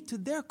 unique to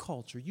their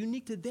culture,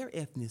 unique to their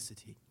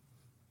ethnicity.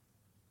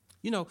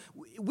 You know,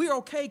 we're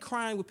okay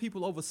crying with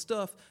people over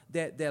stuff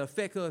that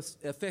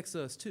affects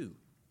us too,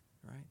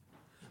 right?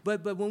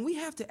 But when we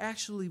have to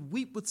actually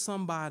weep with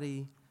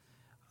somebody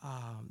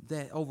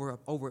that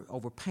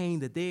over pain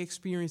that they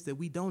experience that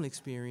we don't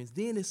experience,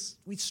 then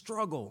we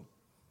struggle.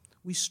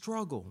 We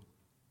struggle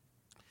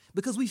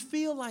because we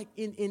feel like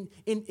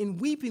in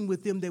weeping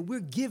with them that we're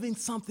giving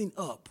something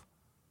up,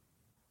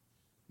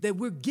 that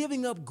we're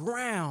giving up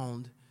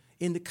ground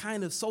in the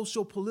kind of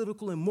social,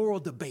 political, and moral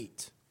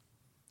debate.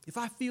 If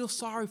I feel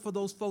sorry for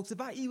those folks, if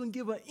I even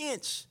give an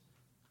inch,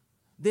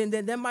 then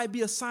that might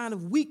be a sign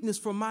of weakness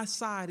from my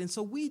side. And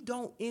so we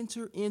don't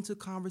enter into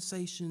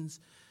conversations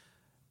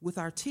with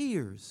our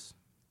tears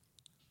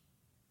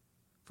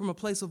from a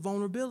place of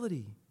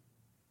vulnerability,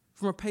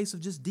 from a place of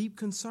just deep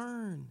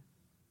concern.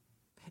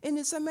 And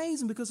it's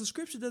amazing because the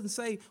scripture doesn't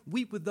say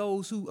weep with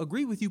those who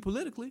agree with you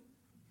politically.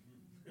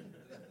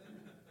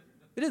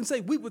 It doesn't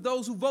say weep with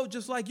those who vote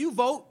just like you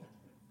vote.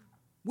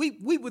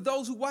 Weep with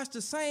those who watch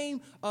the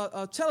same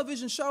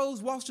television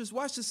shows, watch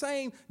the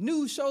same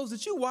news shows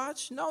that you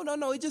watch. No.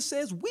 It just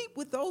says weep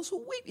with those who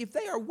weep. If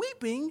they are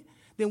weeping,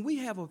 then we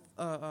have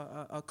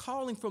a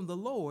calling from the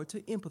Lord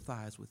to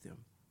empathize with them.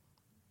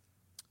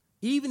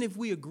 Even if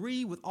we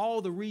agree with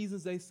all the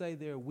reasons they say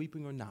they're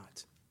weeping or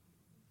not.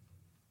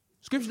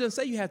 Scripture doesn't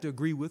say you have to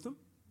agree with them.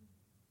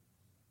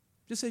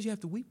 It just says you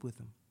have to weep with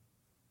them.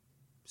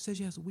 It says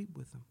you have to weep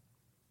with them.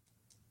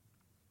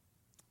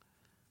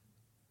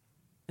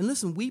 And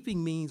listen,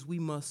 weeping means we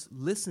must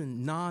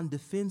listen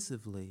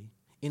non-defensively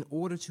in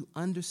order to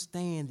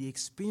understand the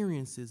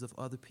experiences of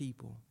other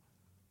people.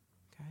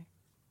 Okay?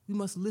 We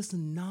must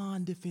listen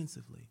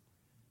non-defensively.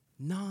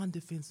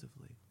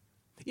 Non-defensively.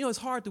 You know, it's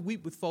hard to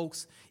weep with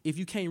folks if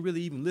you can't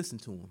really even listen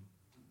to them.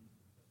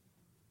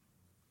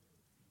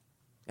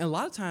 And a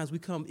lot of times we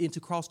come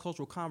into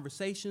cross-cultural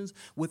conversations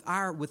with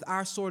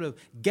our sort of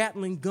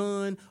Gatling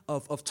gun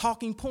of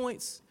talking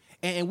points.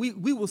 And we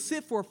will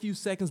sit for a few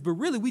seconds, but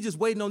really we just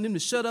waiting on them to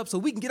shut up so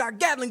we can get our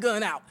Gatling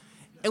gun out.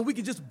 And we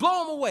can just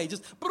blow them away.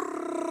 Just,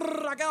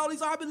 I got all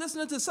these, I've been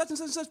listening to such and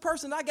such and such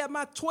person. I got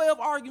my 12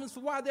 arguments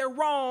for why they're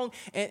wrong.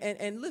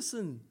 And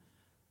listen,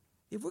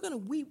 if we're going to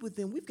weep with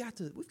them, we've got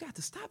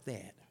to stop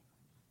that.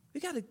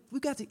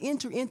 We've got to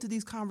enter into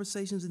these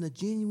conversations in a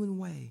genuine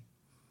way.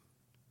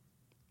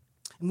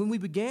 And when we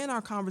began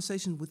our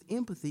conversation with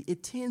empathy,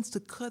 it tends to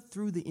cut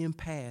through the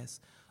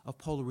impasse of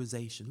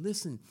polarization.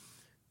 Listen,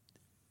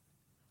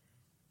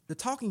 the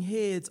talking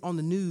heads on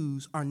the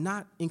news are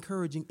not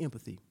encouraging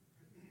empathy.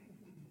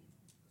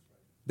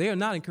 They are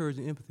not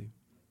encouraging empathy.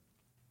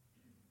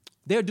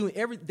 They're doing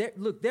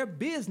their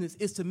business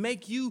is to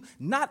make you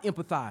not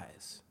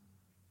empathize.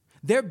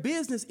 Their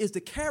business is to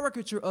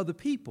caricature other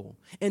people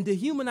and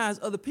dehumanize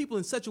other people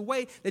in such a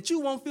way that you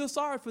won't feel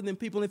sorry for them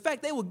people. In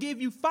fact, they will give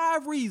you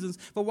 5 reasons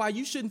for why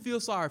you shouldn't feel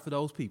sorry for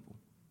those people.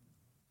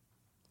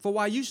 For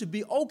why you should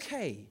be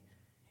okay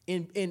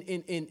in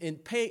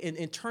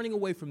turning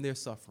away from their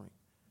suffering.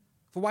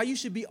 For why you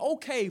should be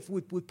okay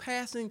with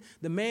passing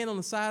the man on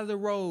the side of the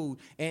road.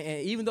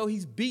 And even though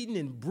he's beaten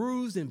and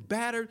bruised and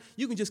battered,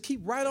 you can just keep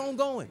right on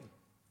going.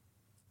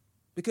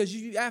 Because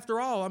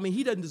after all, I mean,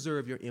 he doesn't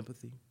deserve your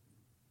empathy.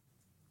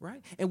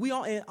 Right? And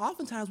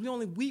oftentimes we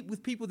only weep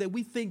with people that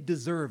we think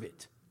deserve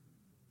it.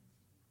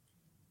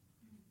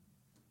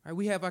 Right?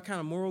 We have our kind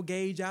of moral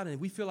gauge out and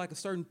we feel like a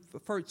certain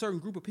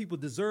group of people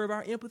deserve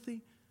our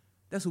empathy.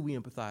 That's who we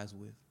empathize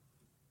with.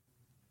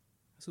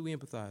 That's who we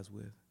empathize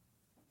with.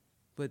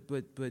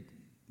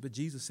 But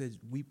Jesus said,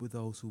 weep with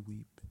those who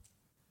weep.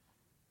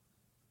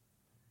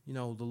 You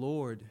know, the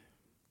Lord,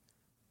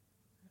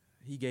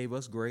 he gave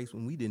us grace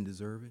when we didn't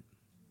deserve it.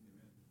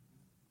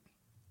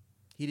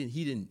 He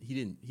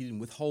didn't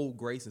withhold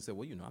grace and say,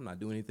 well, you know, I'm not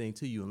doing anything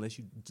to you unless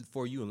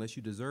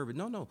you deserve it.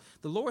 No.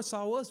 The Lord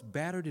saw us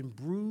battered and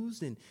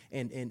bruised and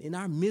in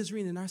our misery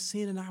and in our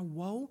sin and our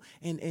woe.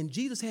 And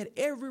Jesus had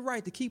every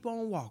right to keep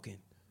on walking.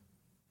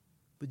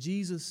 But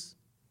Jesus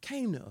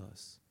came to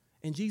us.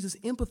 And Jesus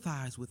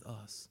empathized with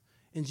us.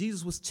 And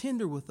Jesus was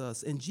tender with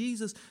us. And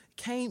Jesus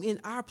came in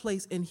our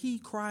place and he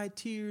cried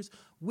tears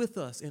with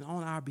us and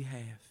on our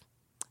behalf.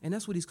 And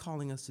that's what he's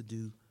calling us to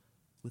do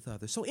with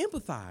others. So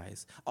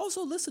empathize.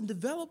 Also, listen,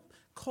 develop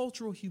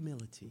cultural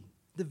humility.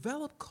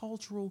 Develop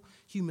cultural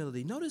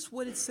humility. Notice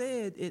what it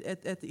said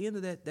at the end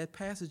of that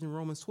passage in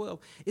Romans 12.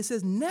 It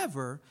says,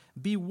 never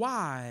be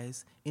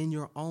wise in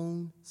your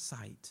own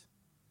sight.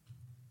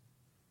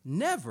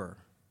 Never.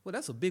 Well,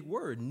 that's a big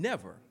word,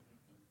 never.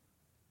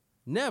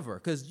 Never,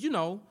 because, you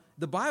know,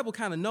 the Bible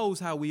kind of knows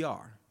how we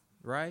are,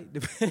 right?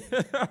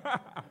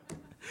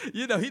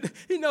 You know,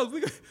 he knows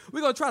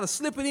we're going to try to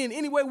slip it in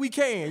any way we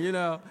can, you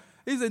know.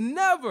 He said,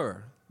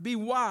 never be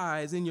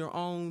wise in your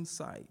own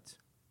sight.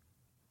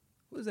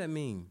 What does that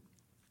mean?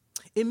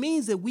 It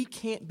means that we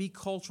can't be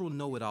cultural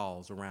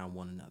know-it-alls around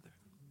one another.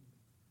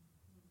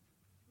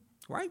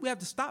 Right? We have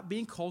to stop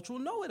being cultural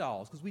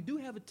know-it-alls because we do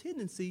have a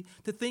tendency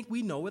to think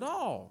we know it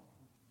all.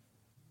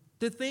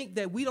 to think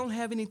that we don't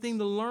have anything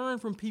to learn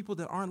from people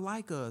that aren't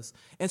like us,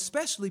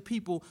 especially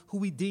people who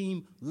we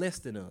deem less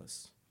than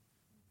us.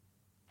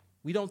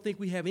 We don't think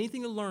we have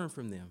anything to learn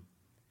from them.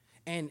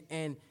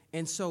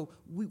 And so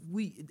when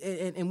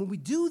we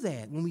do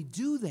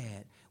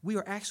that, we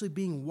are actually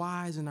being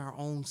wise in our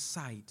own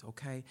sight,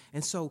 okay?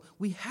 And so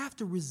we have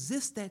to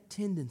resist that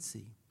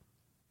tendency.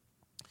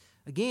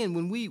 Again,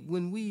 when we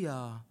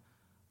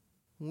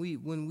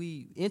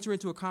enter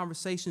into a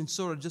conversation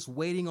sort of just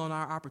waiting on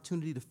our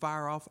opportunity to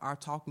fire off our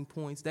talking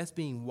points, that's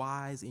being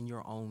wise in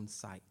your own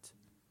sight.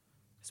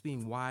 It's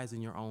being wise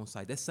in your own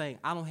sight. That's saying,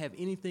 I don't have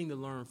anything to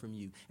learn from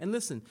you. And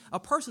listen,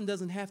 a person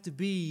doesn't have to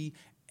be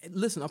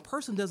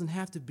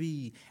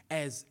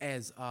as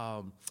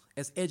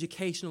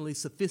educationally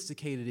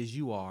sophisticated as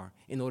you are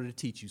in order to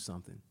teach you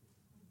something.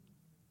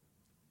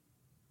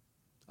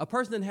 A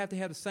person doesn't have to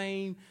have the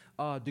same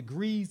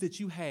degrees that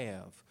you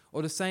have,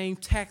 or the same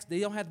tax. They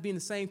don't have to be in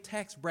the same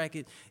tax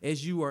bracket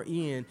as you are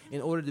in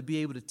order to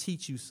be able to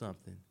teach you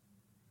something.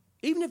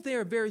 Even if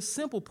they're a very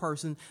simple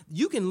person,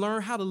 you can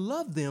learn how to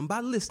love them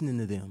by listening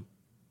to them.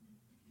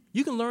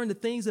 You can learn the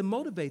things that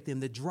motivate them,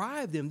 that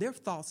drive them, their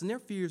thoughts and their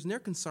fears and their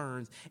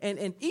concerns.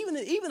 And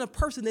even a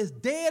person that's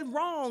dead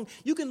wrong,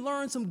 you can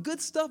learn some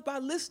good stuff by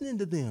listening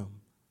to them.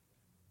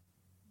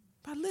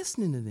 By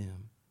listening to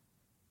them.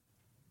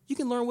 You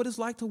can learn what it's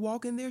like to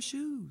walk in their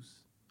shoes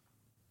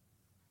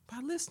by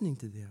listening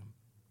to them.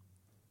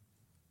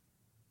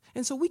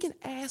 And so we can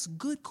ask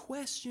good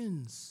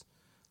questions.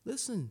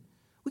 Listen,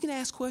 we can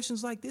ask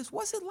questions like this.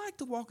 What's it like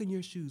to walk in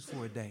your shoes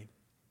for a day?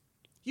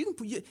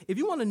 If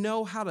you want to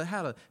know how to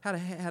have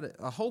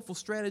a hopeful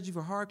strategy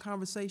for hard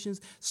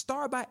conversations,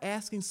 start by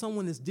asking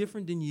someone that's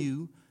different than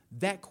you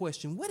that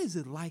question. What is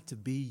it like to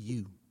be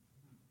you?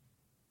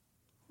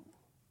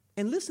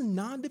 And listen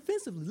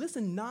non-defensively.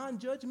 Listen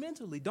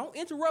non-judgmentally. Don't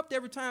interrupt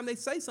every time they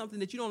say something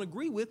that you don't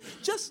agree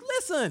with. Just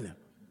listen.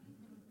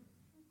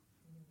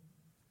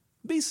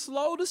 Be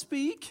slow to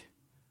speak,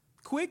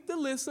 quick to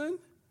listen,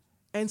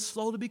 and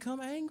slow to become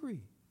angry,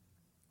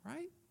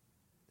 right?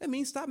 That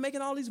means stop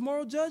making all these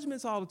moral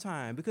judgments all the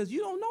time because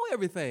you don't know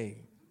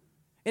everything.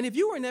 And if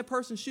you were in that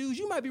person's shoes,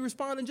 you might be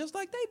responding just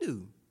like they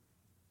do.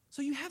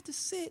 So you have to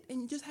sit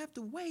and you just have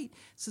to wait,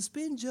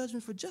 suspend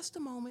judgment for just a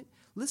moment,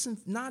 listen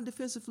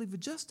non-defensively for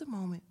just a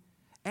moment,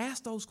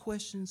 ask those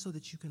questions so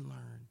that you can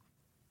learn.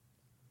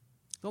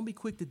 Don't be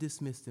quick to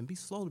dismiss them. Be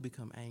slow to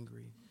become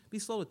angry. Be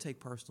slow to take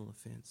personal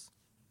offense.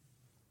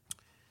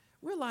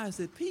 Realize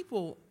that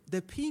people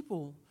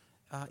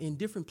in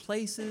different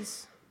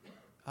places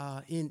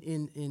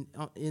in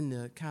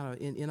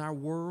our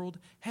world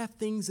have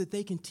things that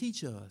they can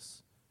teach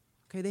us.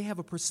 Okay, they have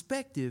a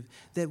perspective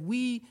that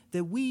we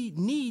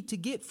need to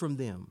get from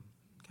them.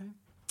 Okay,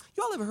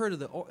 you all ever heard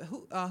of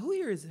who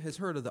here has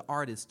heard of the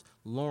artist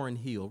Lauryn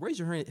Hill? Raise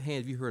your hand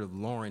if you heard of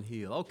Lauryn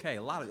Hill.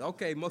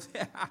 Okay, most.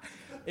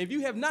 If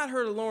you have not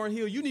heard of Lauryn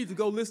Hill, you need to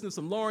go listen to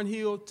some Lauryn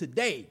Hill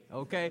today.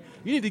 Okay,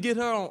 you need to get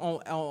her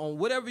on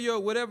whatever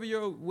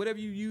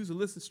you use to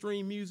listen to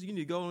stream music. You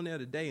need to go on there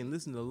today and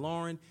listen to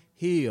Lauryn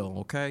Hill.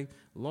 Okay,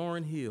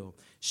 Lauryn Hill.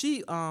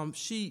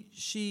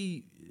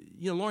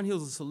 Lauryn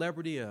Hill's a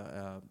celebrity,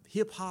 a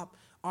hip hop,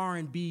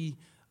 R&B,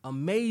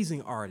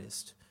 amazing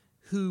artist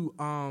who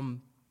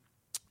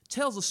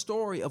tells a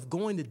story of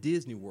going to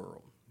Disney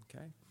World.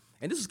 Okay.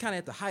 And this was kind of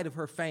at the height of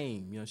her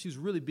fame. You know, she was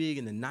really big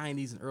in the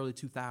 90s and early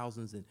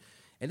 2000s.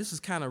 And this was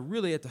kind of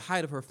really at the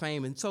height of her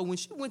fame. And so when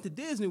she went to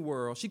Disney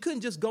World, she couldn't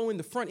just go in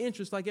the front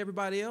entrance like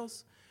everybody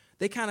else.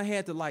 They kind of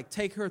had to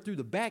take her through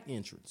the back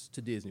entrance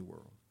to Disney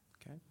World.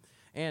 Okay.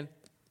 And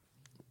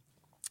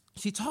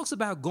she talks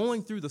about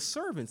going through the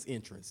servants'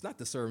 entrance, not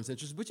the servants'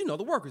 entrance, but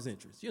the workers'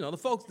 entrance. The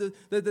folks,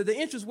 the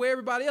entrance where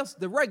everybody else,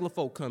 the regular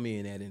folk come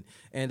in at,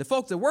 and the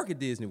folks that work at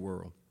Disney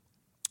World.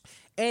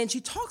 And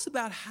she talks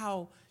about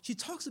how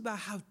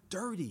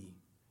dirty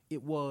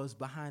it was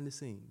behind the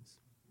scenes.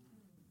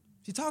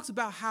 She talks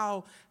about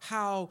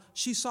how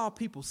she saw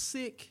people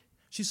sick.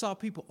 She saw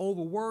people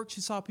overworked.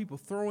 She saw people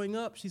throwing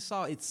up. She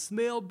saw it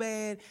smell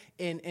bad,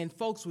 and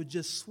folks were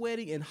just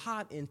sweating and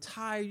hot and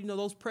tired.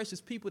 Those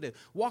precious people that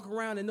walk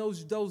around in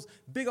those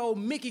big old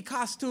Mickey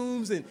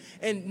costumes and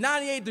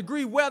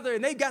 98-degree weather,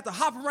 and they got to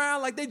hop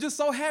around like they just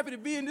so happy to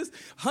be in this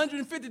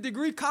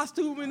 150-degree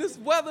costume in this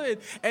weather.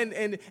 And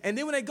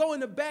then when they go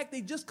in the back,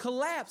 they just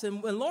collapse.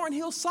 And Lauryn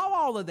Hill saw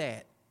all of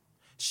that.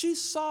 She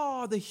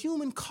saw the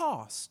human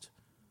cost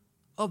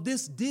of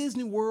this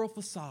Disney World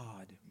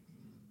facade.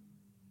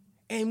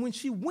 And when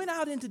she went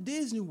out into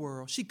Disney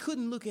World, she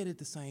couldn't look at it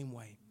the same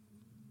way,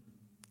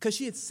 because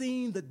she had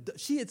seen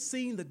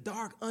the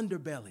dark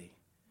underbelly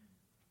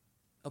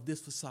of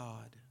this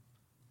facade.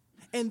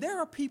 And there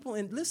are people,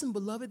 and listen,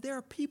 beloved, there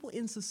are people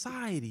in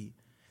society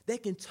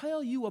that can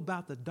tell you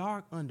about the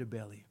dark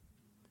underbelly.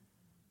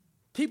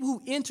 People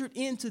who entered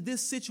into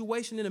this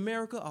situation in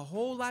America a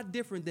whole lot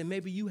different than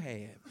maybe you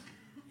have.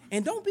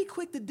 And don't be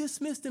quick to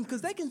dismiss them,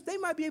 because they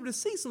might be able to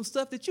see some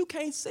stuff that you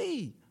can't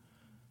see.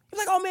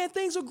 You're like, oh man,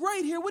 things are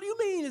great here. What do you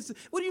mean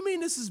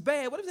this is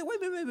bad? Wait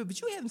a minute, but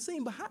you haven't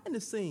seen behind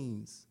the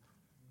scenes.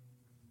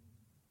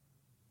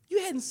 You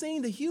hadn't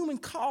seen the human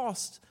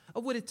cost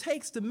of what it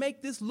takes to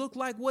make this look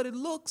like what it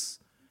looks.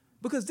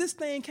 Because this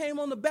thing came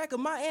on the back of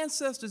my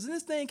ancestors, and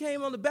this thing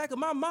came on the back of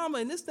my mama,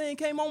 and this thing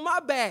came on my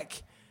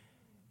back.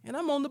 And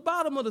I'm on the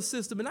bottom of the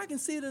system, and I can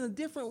see it in a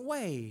different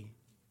way.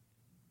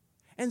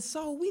 And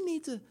so we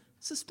need to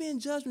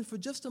suspend judgment for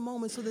just a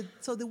moment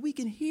so that we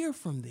can hear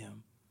from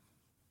them.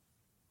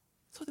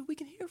 So that we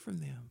can hear from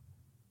them.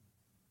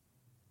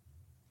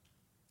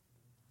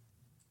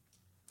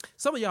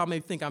 Some of y'all may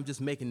think I'm just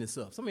making this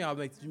up. Some of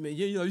y'all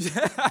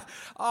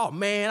oh,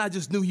 man, I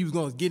just knew he was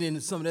going to get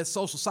into some of that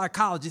social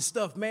psychology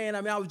stuff, man.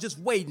 I was just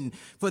waiting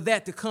for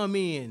that to come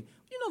in.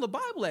 The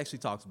Bible actually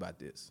talks about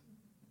this.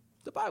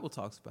 The Bible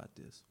talks about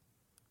this.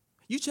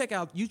 You check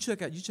out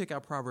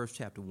Proverbs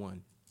chapter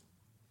 1.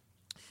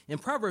 In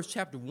Proverbs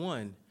chapter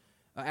 1,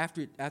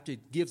 after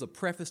it gives a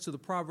preface to the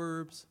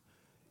Proverbs,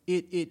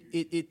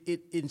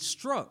 it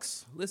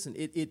instructs. Listen,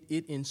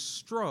 it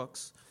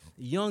instructs.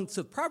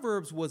 So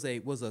Proverbs was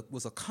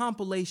a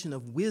compilation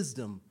of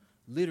wisdom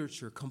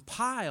literature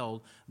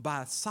compiled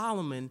by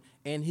Solomon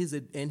and his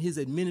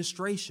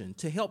administration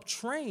to help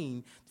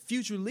train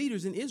future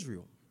leaders in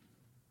Israel.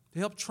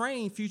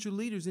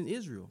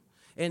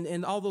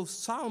 And although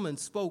Solomon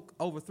spoke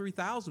over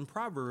 3,000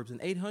 proverbs and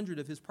 800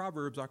 of his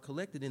proverbs are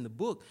collected in the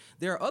book,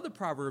 there are other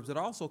proverbs that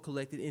are also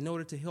collected in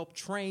order to help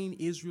train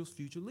Israel's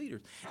future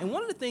leaders. And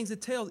one of the things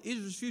it tells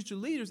Israel's future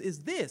leaders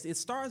is this. It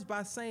starts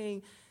by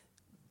saying,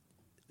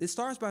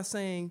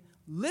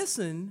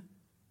 listen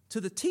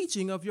to the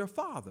teaching of your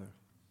father,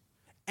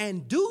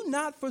 and do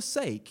not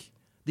forsake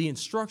the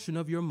instruction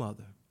of your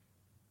mother.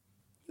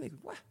 You think,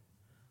 why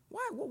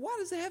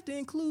does it have to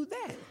include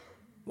that?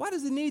 Why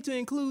does it need to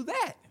include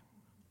that?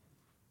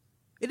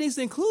 It needs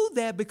to include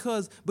that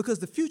because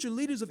the future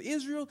leaders of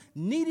Israel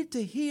needed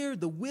to hear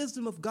the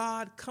wisdom of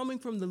God coming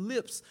from the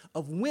lips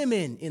of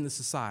women in the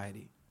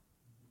society.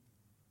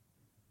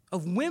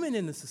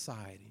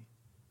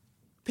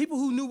 People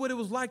who knew what it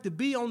was like to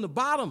be on the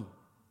bottom.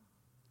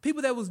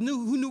 People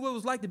who knew what it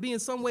was like to be in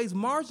some ways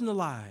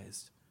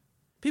marginalized.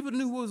 People who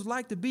knew what it was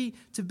like to be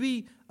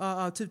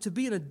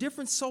in a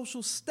different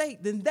social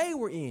state than they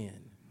were in.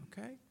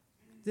 Okay,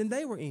 And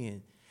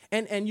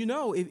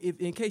if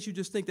in case you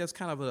just think that's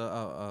kind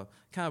of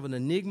an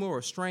enigma or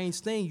a strange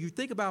thing, you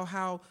think about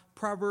how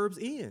Proverbs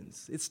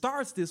ends. It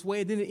starts this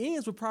way, and then it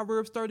ends with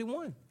Proverbs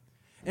 31.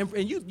 And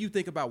you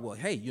think about, well,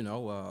 hey,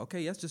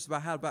 okay, that's just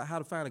about how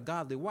to find a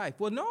godly wife.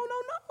 Well, no.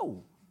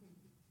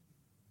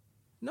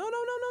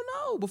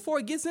 Before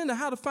it gets into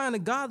how to find a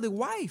godly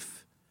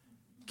wife,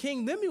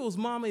 King Lemuel's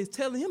mama is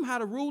telling him how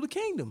to rule the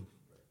kingdom.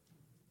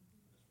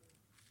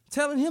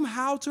 Telling him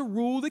how to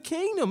rule the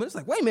kingdom. And it's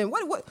like, wait a minute,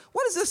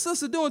 what is this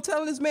sister doing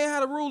telling this man how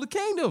to rule the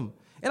kingdom?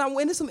 And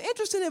there's some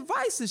interesting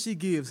advice that she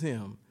gives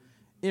him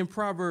in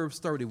Proverbs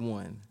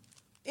 31.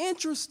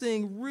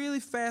 Interesting, really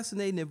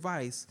fascinating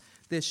advice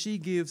that she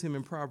gives him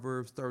in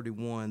Proverbs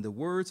 31. The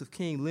words of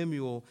King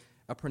Lemuel,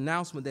 a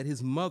pronouncement that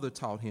his mother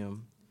taught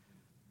him.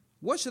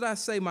 What should I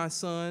say, my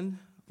son?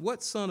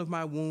 What son of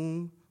my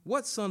womb?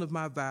 What son of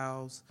my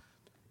vows?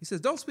 He says,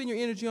 don't spend your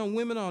energy on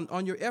women,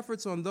 on your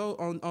efforts on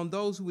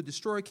those who would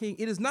destroy a king.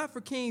 It is not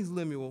for kings,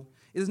 Lemuel.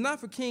 It is not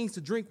for kings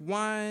to drink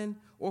wine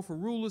or for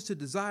rulers to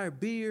desire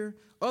beer.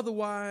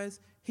 Otherwise,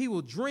 he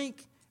will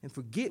drink and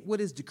forget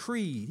what is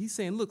decreed. He's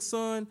saying, look,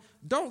 son,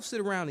 don't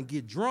sit around and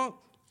get drunk.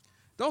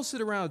 Don't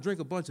sit around and drink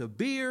a bunch of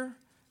beer.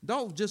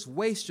 Don't just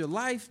waste your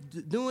life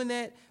doing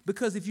that.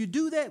 Because if you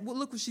do that, well,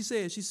 look what she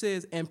says. She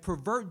says, and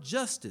pervert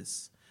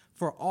justice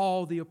for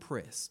all the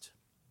oppressed.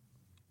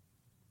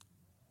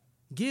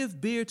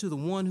 Give beer to the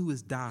one who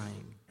is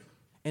dying,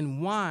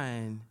 and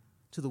wine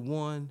to the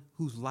one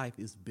whose life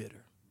is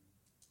bitter.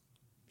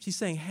 She's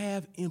saying,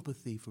 have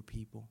empathy for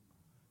people.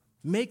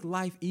 Make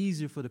life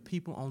easier for the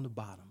people on the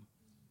bottom.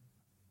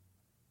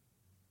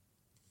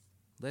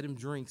 Let him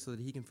drink so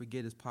that he can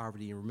forget his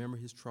poverty and remember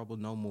his trouble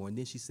no more. And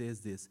then she says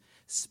this,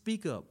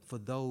 speak up for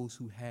those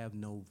who have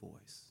no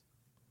voice,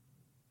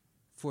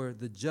 for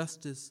the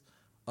justice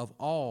of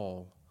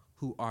all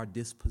who are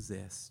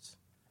dispossessed.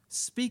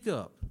 Speak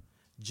up.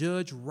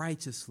 Judge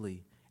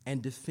righteously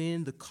and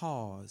defend the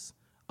cause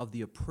of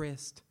the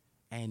oppressed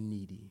and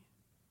needy.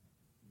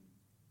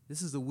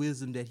 This is the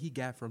wisdom that he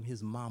got from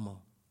his mama.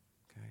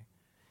 Okay,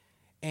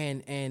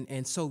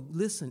 and so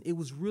listen, it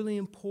was really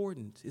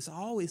important. It's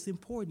always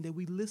important that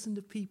we listen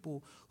to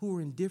people who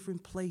are in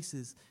different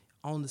places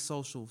on the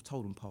social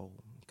totem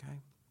pole. Okay,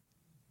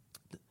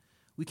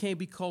 we can't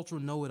be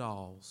cultural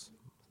know-it-alls.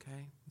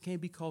 Okay, we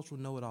can't be cultural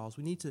know-it-alls.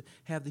 We need to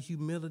have the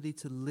humility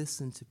to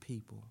listen to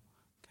people.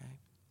 Okay.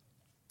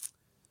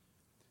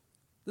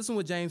 Listen to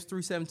what James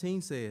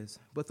 3:17 says.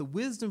 But the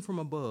wisdom from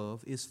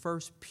above is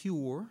first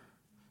pure,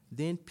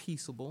 then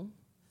peaceable,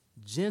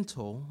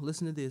 gentle,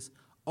 listen to this,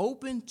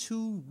 open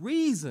to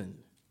reason,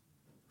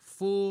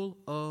 full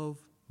of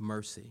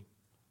mercy.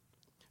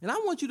 And I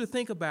want you to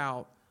think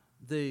about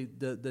the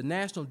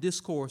national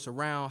discourse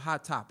around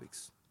hot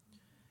topics.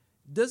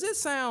 Does it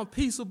sound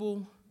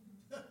peaceable,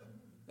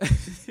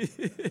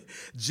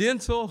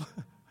 gentle?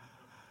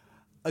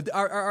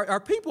 Are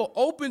people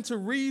open to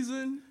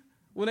reason?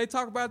 when they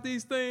talk about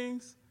these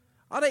things?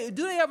 Do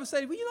they ever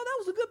say, well, that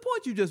was a good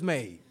point you just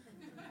made?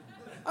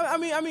 I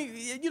mean,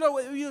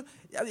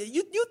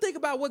 you think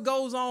about what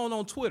goes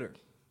on Twitter.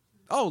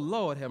 Oh,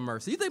 Lord have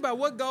mercy. You think about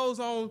what goes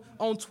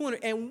on Twitter,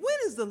 and when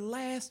is the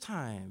last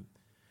time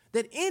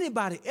that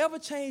anybody ever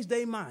changed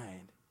their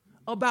mind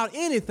about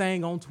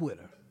anything on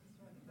Twitter?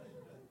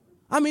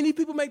 I mean, these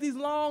people make these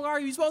long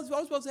arguments. You're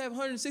supposed to have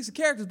 160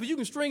 characters, but you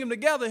can string them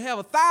together and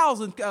have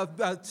 10,000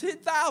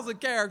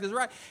 characters,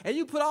 right? And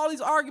you put all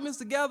these arguments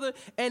together,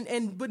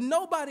 but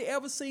nobody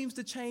ever seems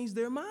to change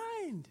their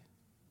mind.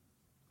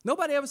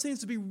 Nobody ever seems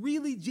to be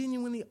really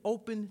genuinely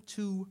open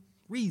to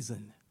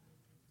reason.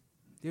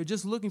 They're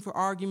just looking for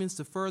arguments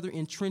to further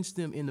entrench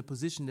them in the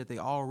position that they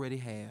already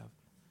have.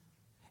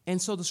 And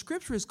so the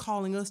scripture is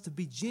calling us to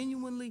be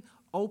genuinely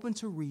open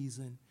to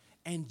reason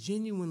and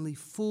genuinely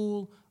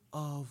full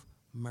of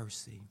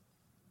mercy.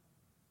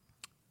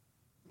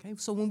 Okay,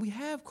 so when we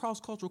have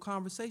cross-cultural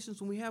conversations,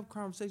 when we have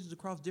conversations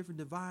across different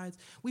divides,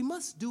 we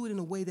must do it in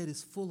a way that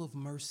is full of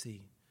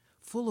mercy,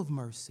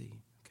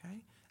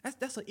 okay?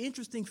 That's an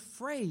interesting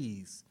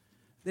phrase,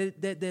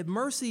 that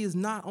mercy is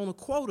not on a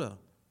quota,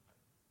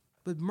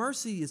 but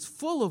mercy is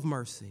full of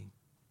mercy.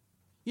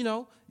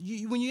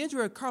 When you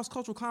enter a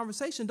cross-cultural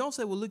conversation, don't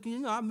say, well, look,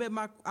 I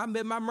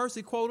met my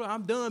mercy quota,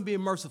 I'm done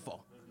being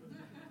merciful.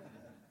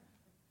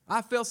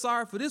 I felt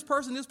sorry for this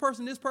person,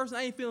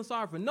 I ain't feeling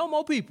sorry for no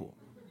more people.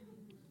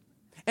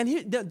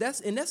 And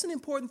that's an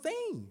important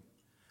thing.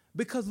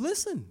 Because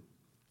listen,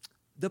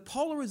 the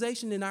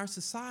polarization in our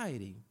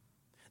society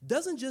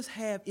doesn't just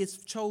have its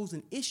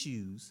chosen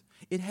issues,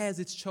 it has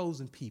its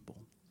chosen people.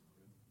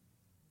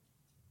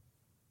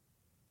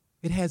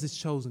 It has its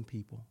chosen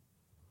people.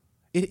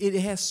 It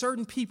has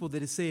certain people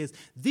that it says,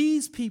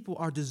 these people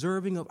are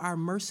deserving of our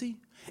mercy,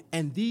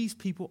 and these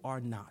people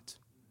are not.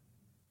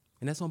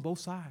 And that's on both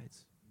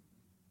sides.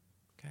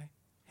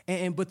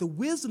 But the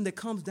wisdom that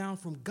comes down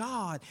from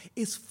God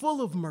is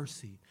full of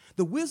mercy.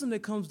 The wisdom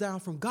that comes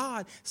down from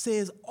God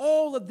says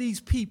all of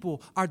these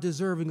people are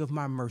deserving of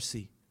my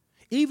mercy.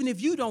 Even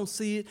if you don't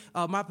see it,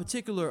 my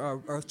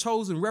particular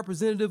chosen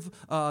representative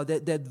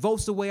that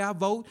votes the way I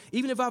vote,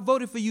 even if I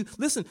voted for you,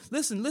 listen.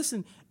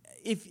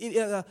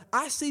 If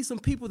I see some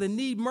people that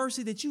need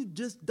mercy that you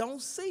just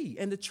don't see,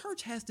 and the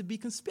church has to be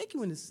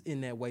conspicuous in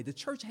that way. The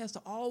church has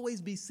to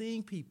always be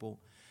seeing people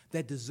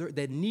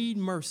that need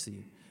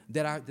mercy,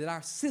 that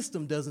our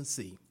system doesn't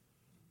see,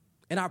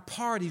 and our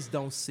parties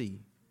don't see.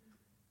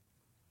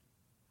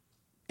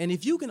 And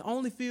if you can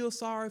only feel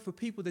sorry for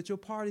people that your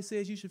party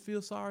says you should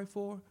feel sorry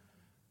for,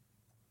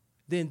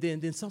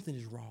 then something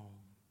is wrong.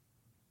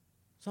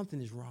 Something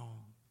is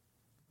wrong.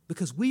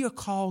 Because we are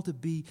called to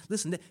be,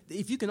 listen,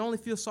 if you can only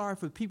feel sorry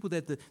for people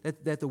that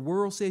the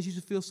world says you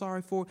should feel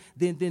sorry for,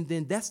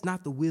 then that's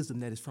not the wisdom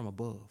that is from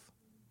above.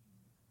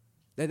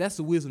 That's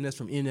the wisdom that's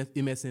from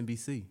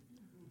MSNBC.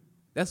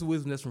 That's the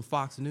wisdom that's from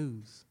Fox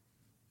News.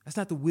 That's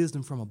not the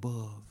wisdom from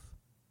above,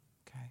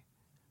 okay?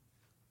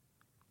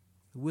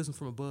 The wisdom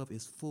from above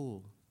is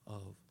full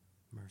of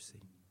mercy.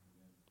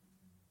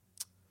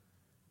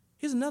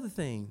 Here's another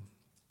thing.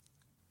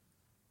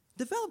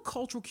 Develop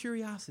cultural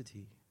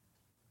curiosity.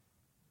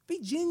 Be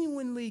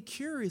genuinely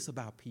curious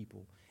about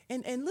people.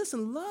 And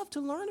listen, love to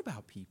learn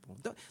about people.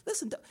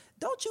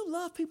 Don't you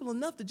love people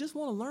enough to just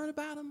want to learn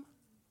about them?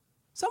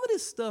 Some of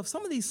this stuff,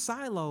 some of these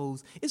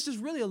silos, it's just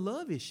really a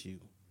love issue.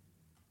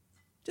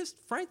 Just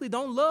frankly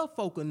don't love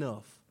folk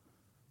enough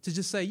to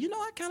just say,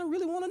 I kind of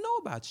really want to know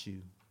about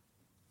you.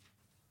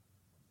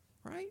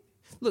 Right?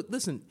 Look,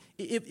 listen,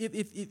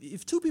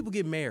 if two people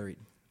get married,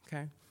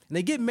 okay, and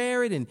they get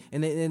married and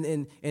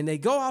they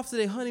go off to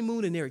their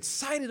honeymoon and they're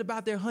excited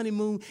about their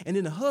honeymoon, and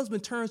then the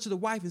husband turns to the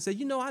wife and says,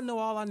 I know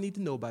all I need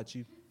to know about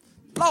you.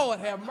 Lord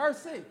have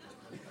mercy.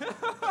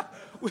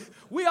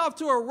 we off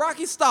to a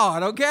rocky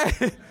start, okay?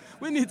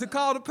 We need to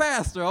call the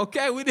pastor,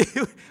 okay? We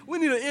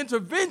need an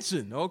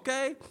intervention,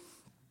 okay?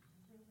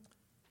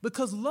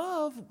 Because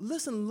love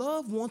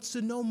wants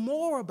to know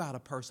more about a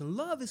person.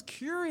 Love is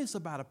curious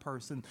about a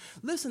person.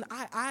 Listen,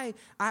 I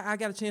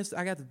got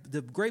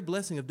the great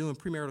blessing of doing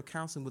premarital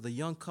counseling with a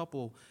young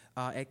couple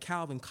at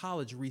Calvin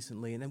College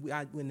recently. And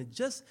I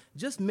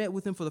just met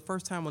with them for the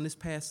first time on this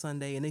past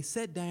Sunday, and they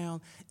sat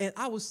down, and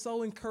I was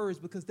so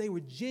encouraged because they were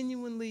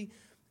genuinely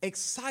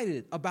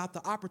excited about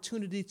the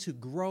opportunity to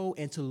grow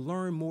and to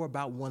learn more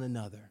about one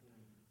another.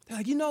 They're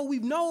like,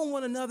 we've known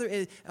one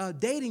another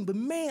dating, but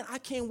man, I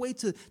can't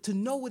wait to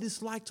know what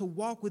it's like to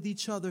walk with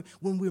each other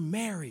when we're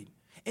married.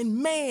 And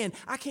man,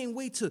 I can't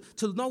wait to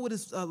know what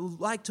it's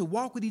like to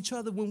walk with each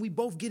other when we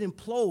both get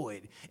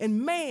employed.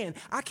 And man,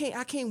 I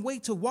can't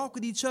wait to walk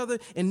with each other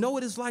and know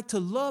what it's like to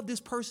love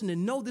this person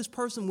and know this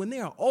person when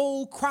they're an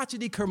old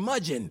crotchety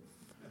curmudgeon.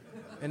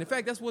 And in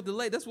fact, that's what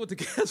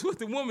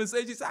the woman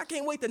said. She said, I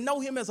can't wait to know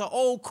him as an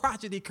old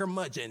crotchety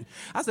curmudgeon.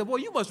 I said, boy,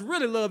 you must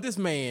really love this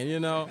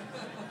man,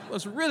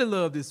 Must really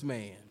love this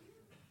man.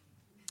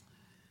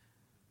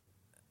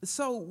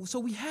 So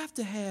we have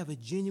to have a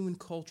genuine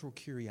cultural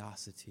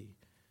curiosity.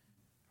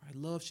 Right?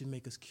 Love should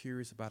make us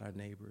curious about our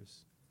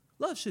neighbors.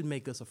 Love should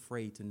make us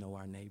afraid to know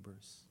our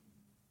neighbors.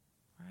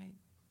 right?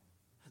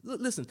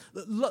 Listen,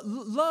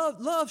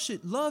 love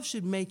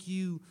should make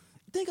you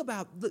think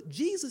about. Look,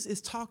 Jesus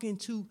is talking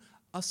to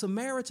a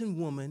Samaritan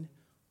woman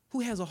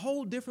who has a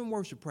whole different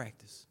worship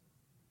practice,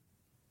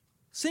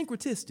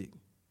 syncretistic.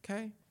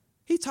 Okay,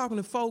 he's talking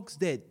to folks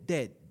that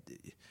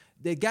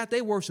got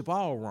their worship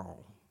all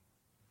wrong,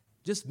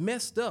 just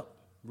messed up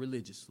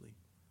religiously,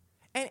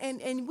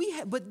 and we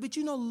have, but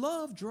you know,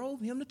 love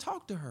drove him to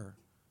talk to her,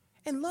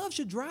 and love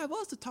should drive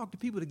us to talk to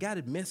people that got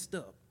it messed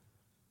up.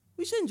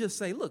 We shouldn't just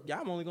say, look,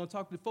 I'm only going to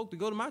talk to the folk that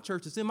go to my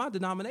church that's in my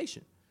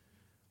denomination.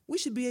 We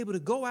should be able to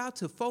go out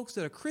to folks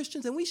that are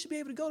Christians, and we should be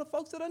able to go to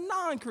folks that are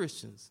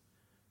non-Christians.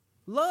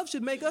 Love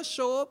should make us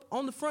show up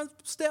on the front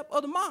step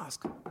of the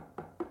mosque.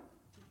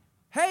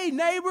 Hey,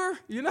 neighbor,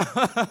 you know,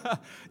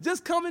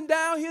 just coming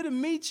down here to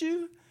meet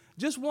you,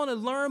 just want to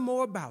learn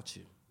more about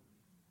you.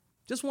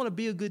 Just want to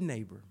be a good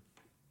neighbor.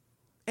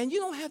 And you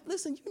don't have,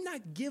 listen, you're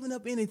not giving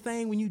up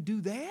anything when you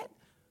do that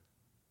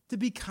to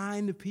be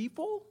kind to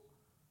people.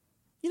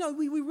 You know,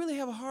 we really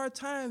have a hard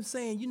time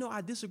saying, you know,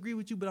 I disagree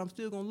with you, but I'm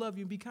still going to love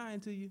you and be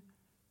kind to you.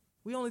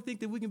 We only think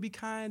that we can be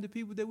kind to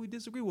people that we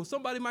disagree with.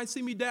 Somebody might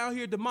see me down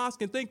here at the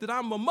mosque and think that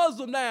I'm a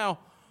Muslim now,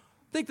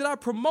 think that I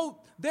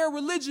promote their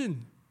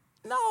religion.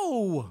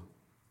 No.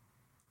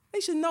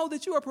 They should know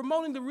that you are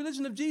promoting the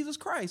religion of Jesus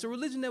Christ, a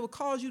religion that will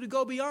cause you to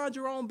go beyond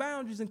your own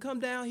boundaries and come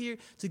down here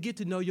to get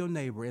to know your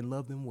neighbor and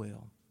love them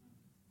well.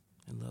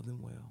 And love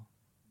them well.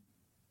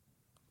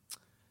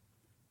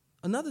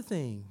 Another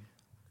thing.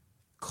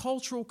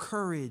 Cultural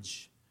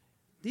courage.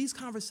 These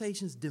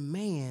conversations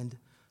demand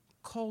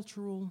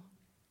cultural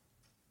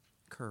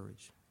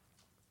courage.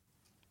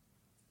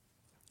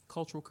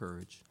 Cultural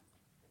courage.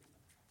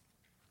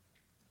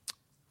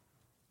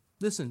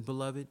 Listen,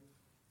 beloved,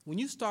 when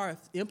you start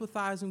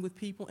empathizing with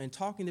people and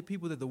talking to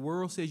people that the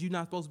world says you're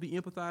not supposed to be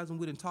empathizing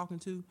with and talking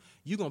to,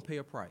 you're going to pay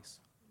a price.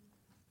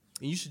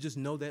 And you should just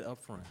know that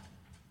up front.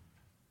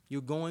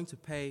 You're going to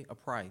pay a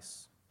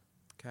price,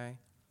 okay?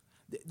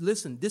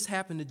 Listen, this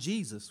happened to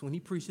Jesus when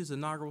he preached his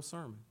inaugural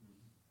sermon.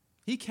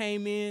 He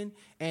came in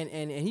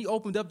and he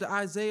opened up the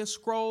Isaiah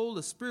scroll.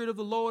 The Spirit of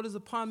the Lord is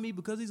upon me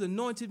because he's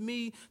anointed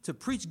me to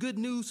preach good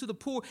news to the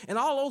poor. And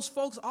all those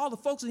folks, all the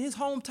folks in his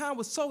hometown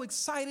were so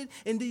excited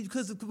and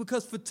because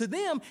to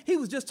them, he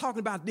was just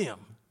talking about them.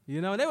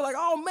 You know, and they were like,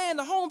 oh, man,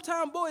 the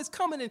hometown boy is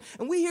coming.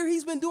 And we hear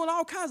he's been doing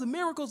all kinds of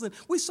miracles. And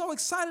we're so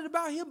excited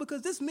about him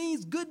because this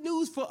means good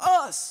news for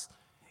us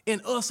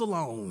and us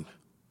alone.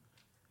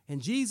 And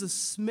Jesus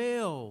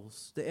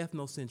smells the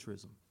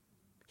ethnocentrism.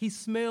 He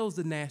smells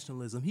the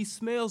nationalism. He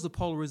smells the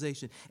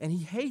polarization, and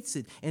he hates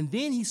it. And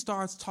then he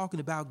starts talking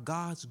about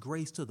God's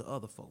grace to the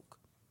other folk,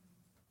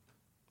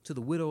 to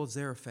the widow of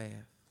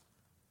Zarephath,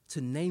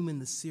 to Naaman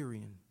the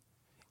Syrian.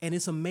 And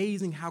it's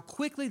amazing how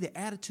quickly the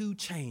attitude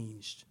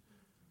changed.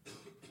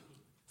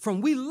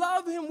 From we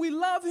love him, we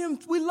love him,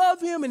 we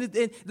love him. And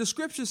the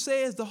scripture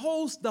says the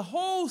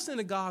whole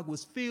synagogue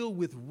was filled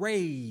with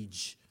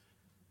rage.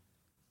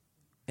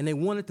 And they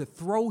wanted to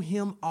throw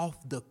him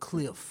off the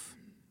cliff.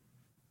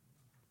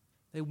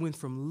 They went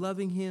from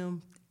loving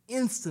him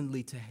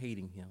instantly to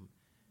hating him.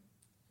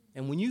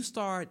 And when you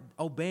start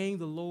obeying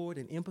the Lord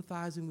and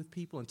empathizing with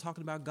people and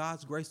talking about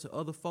God's grace to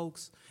other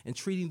folks and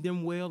treating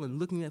them well and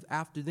looking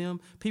after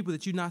them, people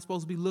that you're not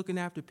supposed to be looking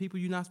after, people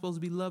you're not supposed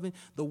to be loving,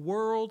 the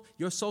world,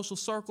 your social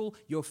circle,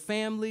 your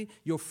family,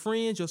 your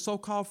friends, your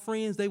so-called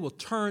friends, they will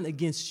turn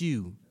against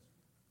you.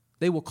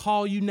 They will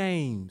call you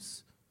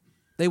names.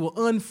 They will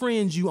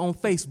unfriend you on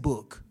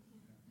Facebook.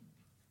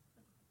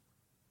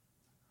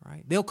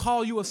 Right? They'll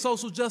call you a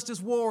social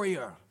justice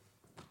warrior.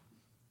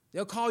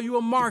 They'll call you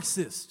a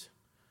Marxist.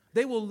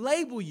 They will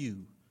label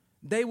you.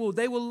 They will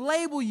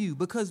label you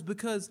because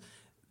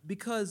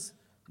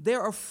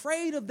they're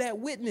afraid of that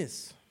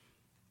witness.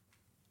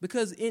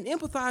 Because in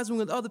empathizing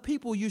with other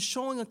people, you're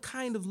showing a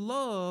kind of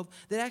love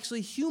that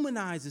actually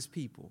humanizes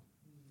people.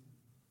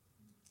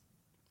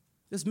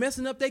 It's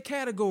messing up their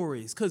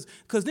categories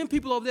because them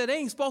people over there, they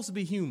ain't supposed to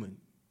be human.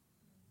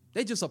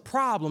 They're just a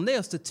problem.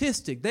 They're a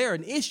statistic. They're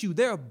an issue.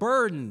 They're a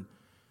burden.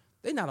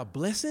 They're not a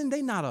blessing.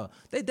 They're not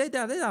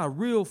a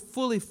real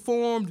fully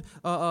formed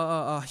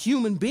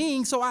human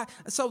being.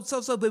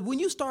 But when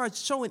you start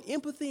showing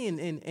empathy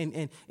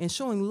and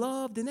showing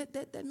love, then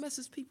that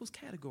messes people's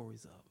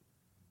categories up.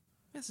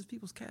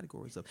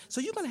 So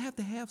you're going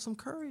to have some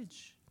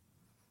courage.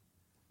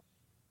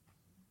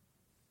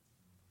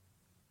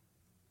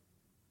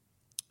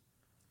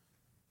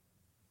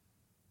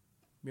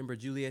 Remember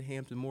Juliet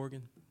Hampton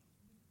Morgan?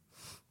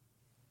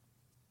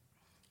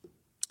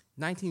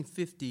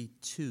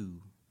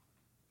 1952,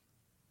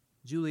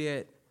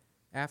 Juliet,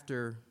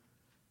 after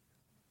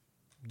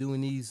doing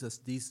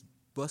these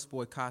bus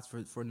boycotts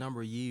for a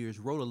number of years,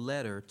 wrote a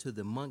letter to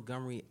the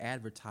Montgomery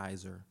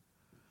Advertiser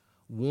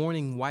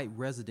warning white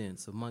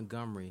residents of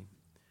Montgomery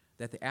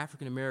that the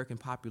African-American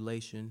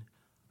population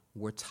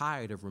were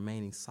tired of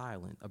remaining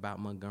silent about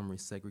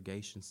Montgomery's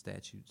segregation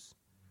statutes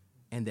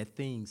and that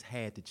things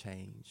had to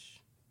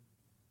change.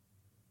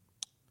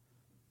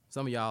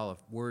 Some of y'all are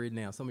worried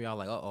now. Some of y'all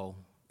are like, uh-oh.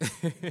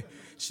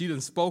 She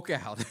done spoke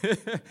out.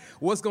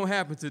 What's going to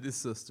happen to this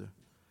sister?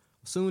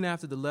 Soon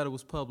after the letter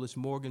was published,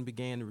 Morgan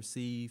began to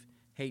receive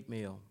hate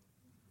mail,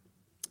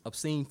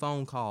 obscene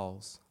phone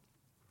calls.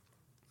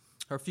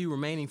 Her few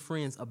remaining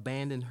friends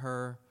abandoned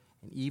her,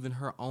 and even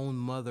her own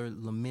mother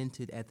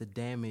lamented at the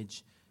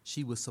damage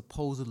she was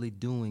supposedly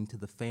doing to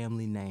the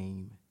family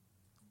name.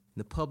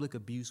 The public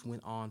abuse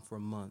went on for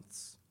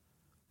months.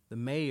 The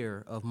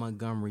mayor of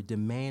Montgomery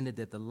demanded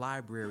that the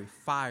library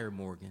fire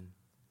Morgan.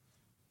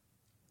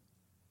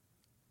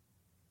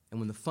 And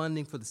when the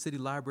funding for the city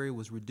library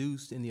was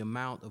reduced in the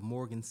amount of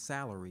Morgan's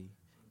salary,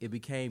 it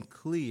became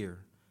clear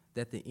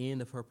that the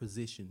end of her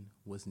position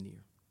was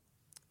near.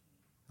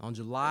 On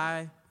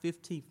July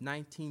 15,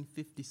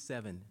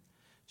 1957,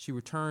 she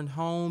returned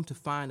home to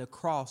find a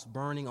cross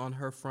burning on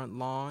her front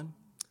lawn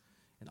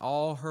and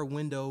all her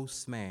windows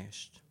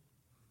smashed.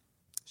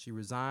 She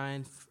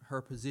resigned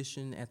her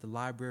position at the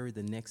library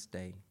the next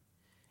day,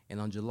 and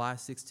on July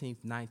 16,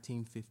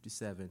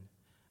 1957,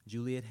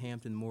 Juliet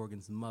Hampton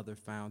Morgan's mother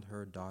found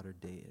her daughter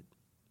dead.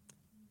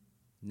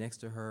 Next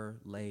to her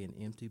lay an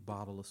empty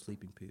bottle of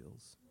sleeping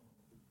pills.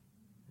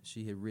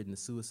 She had written a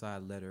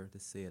suicide letter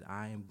that said,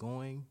 I'm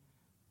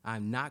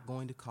not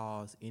going to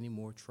cause any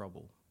more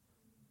trouble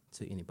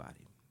to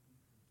anybody.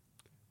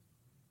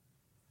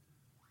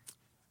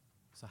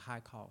 It's a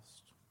high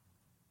cost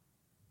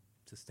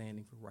to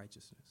standing for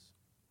righteousness.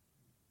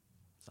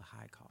 It's a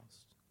high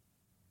cost.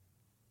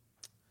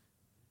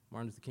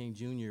 Martin Luther King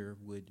Jr.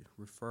 would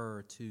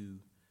refer to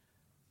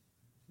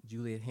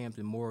Juliet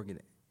Hampton Morgan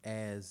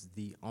as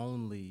the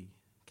only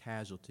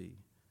casualty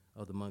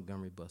of the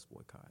Montgomery bus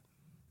boycott.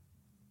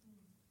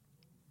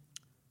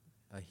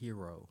 A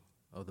hero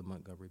of the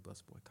Montgomery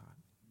bus boycott.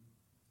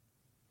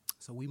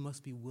 So we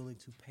must be willing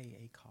to pay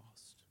a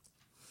cost.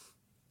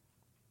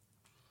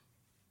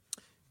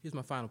 Here's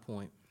my final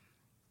point.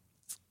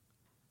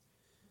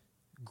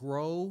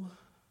 Grow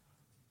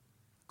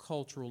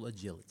cultural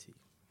agility.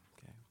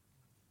 Okay.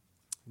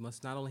 You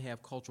must not only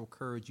have cultural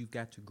courage, you've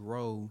got to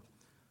grow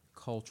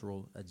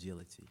cultural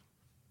agility.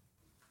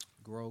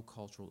 Grow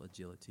cultural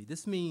agility.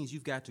 This means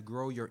you've got to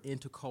grow your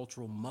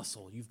intercultural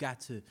muscle. You've got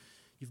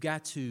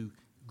to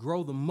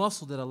grow the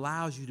muscle that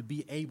allows you to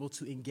be able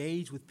to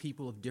engage with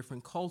people of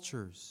different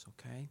cultures,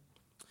 okay?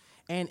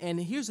 And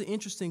here's the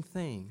interesting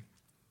thing.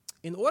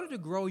 In order to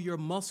grow your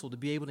muscle to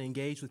be able to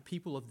engage with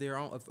people of their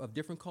own, of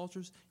different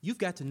cultures, you've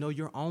got to know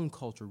your own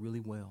culture really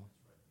well.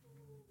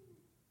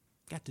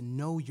 Got to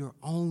know your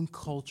own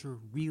culture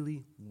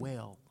really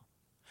well.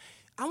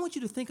 I want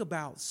you to think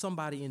about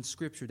somebody in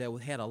Scripture that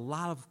had a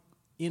lot of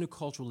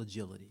intercultural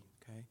agility,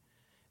 okay?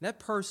 That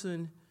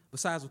person,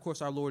 besides, of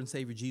course, our Lord and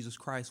Savior Jesus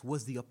Christ,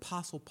 was the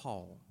Apostle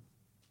Paul.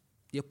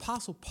 The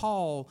Apostle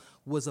Paul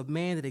was a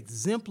man that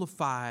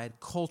exemplified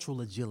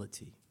cultural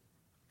agility.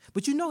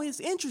 But you know,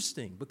 it's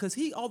interesting because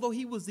although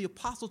he was the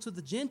apostle to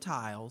the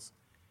Gentiles,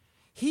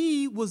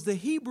 he was the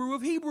Hebrew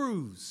of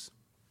Hebrews.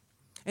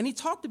 And he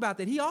talked about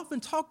that. He often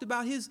talked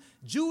about his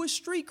Jewish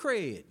street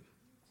cred.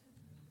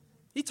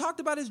 He talked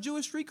about his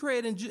Jewish street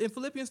cred in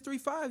Philippians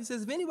 3:5. He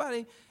says,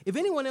 if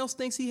anyone else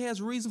thinks he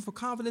has reason for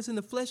confidence in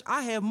the flesh,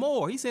 I have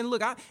more. He's saying,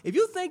 look, if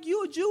you think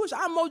you're Jewish,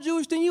 I'm more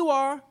Jewish than you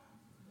are.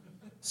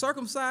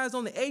 Circumcised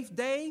on the 8th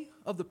day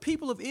of the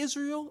people of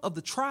Israel, of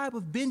the tribe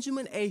of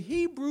Benjamin, a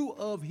Hebrew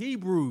of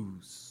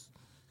Hebrews.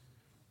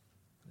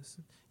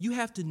 Listen, you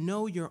have to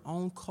know your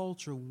own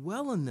culture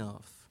well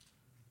enough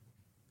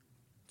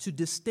to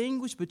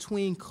distinguish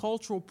between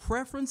cultural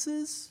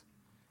preferences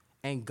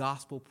and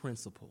gospel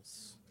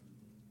principles.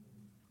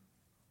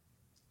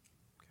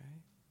 Okay?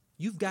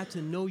 You've got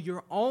to know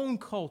your own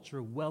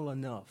culture well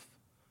enough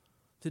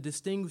to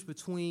distinguish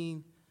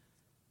between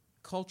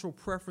cultural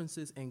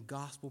preferences and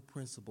gospel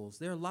principles.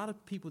 There are a lot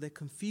of people that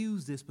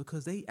confuse this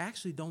because they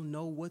actually don't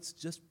know what's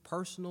just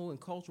personal and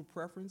cultural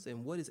preference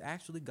and what is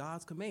actually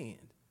God's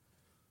command.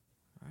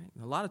 Right?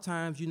 And a lot of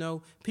times, you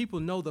know, people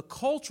know the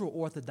cultural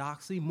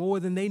orthodoxy more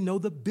than they know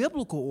the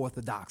biblical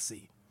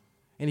orthodoxy.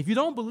 And if you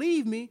don't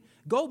believe me,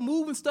 go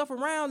moving stuff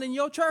around in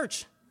your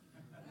church.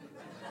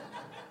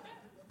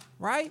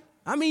 Right?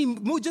 I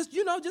mean,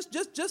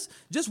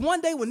 just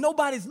one day when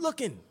nobody's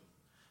looking.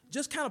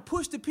 Just kind of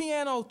push the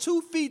piano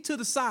 2 feet to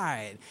the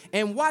side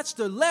and watch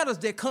the letters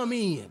that come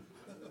in.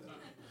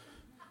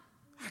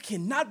 I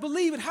cannot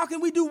believe it. How can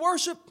we do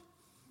worship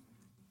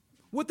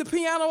with the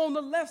piano on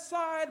the left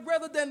side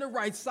rather than the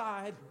right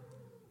side?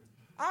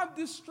 I'm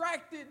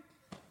distracted.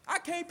 I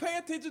can't pay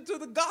attention to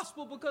the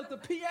gospel because the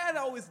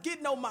piano is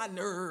getting on my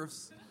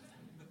nerves.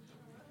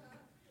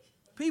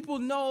 People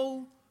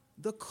know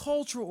the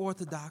cultural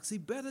orthodoxy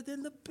better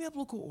than the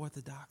biblical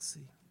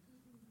orthodoxy.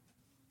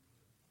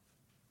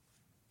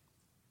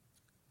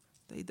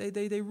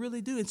 They really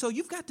do. And so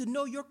you've got to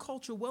know your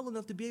culture well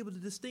enough to be able to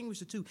distinguish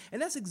the two.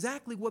 And that's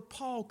exactly what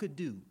Paul could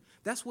do.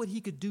 That's what he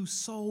could do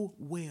so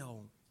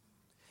well.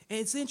 And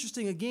it's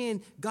interesting,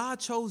 again, God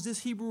chose this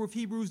Hebrew of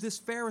Hebrews, this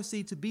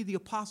Pharisee, to be the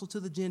apostle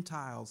to the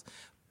Gentiles.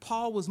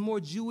 Paul was more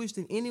Jewish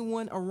than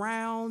anyone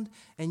around,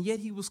 and yet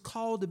he was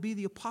called to be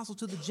the apostle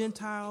to the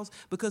Gentiles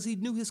because he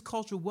knew his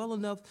culture well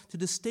enough to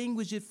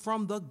distinguish it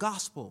from the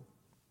gospel.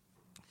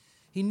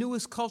 He knew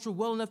his culture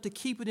well enough to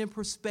keep it in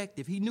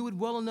perspective. He knew it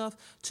well enough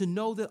to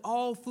know that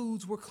all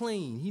foods were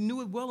clean. He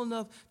knew it well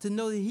enough to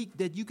know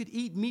that you could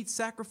eat meat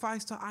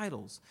sacrificed to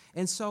idols.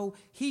 And so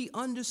he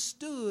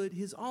understood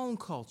his own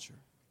culture.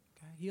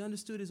 Okay? He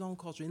understood his own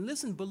culture. And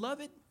listen,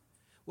 beloved,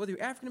 whether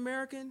you're African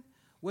American,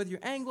 whether you're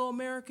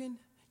Anglo-American,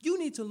 you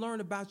need to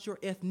learn about your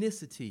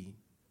ethnicity.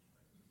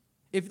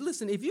 If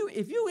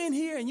you in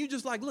here and you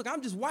just like, look,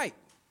 I'm just white.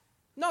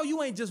 No,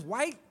 you ain't just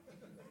white.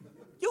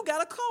 You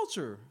got a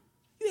culture.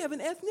 You have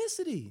an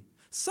ethnicity.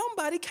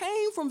 Somebody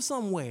came from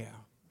somewhere.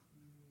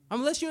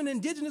 Unless you're an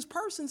indigenous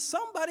person,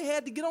 somebody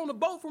had to get on the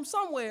boat from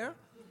somewhere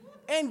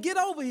and get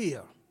over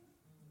here.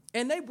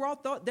 And they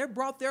brought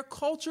their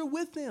culture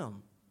with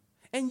them.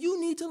 And you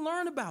need to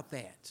learn about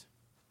that.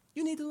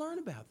 You need to learn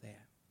about that.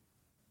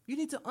 You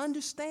need to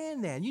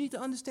understand that. You need to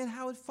understand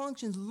how it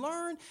functions.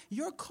 Learn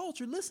your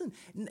culture. Listen,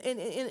 in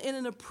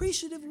an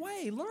appreciative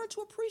way. Learn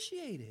to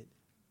appreciate it.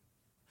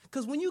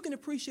 Because when you can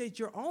appreciate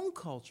your own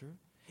culture,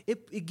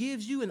 it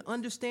gives you an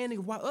understanding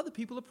of why other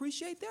people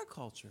appreciate their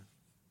culture.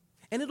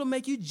 And it'll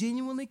make you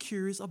genuinely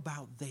curious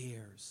about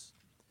theirs.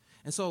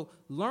 And so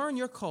learn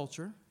your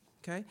culture,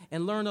 okay,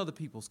 and learn other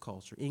people's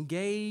culture.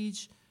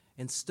 Engage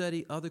and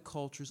study other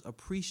cultures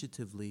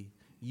appreciatively,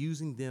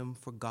 using them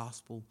for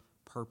gospel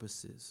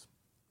purposes.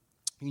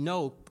 You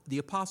know, the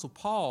Apostle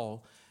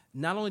Paul,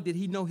 not only did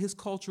he know his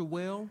culture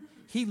well,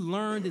 he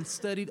learned and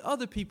studied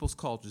other people's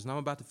cultures. Now I'm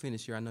about to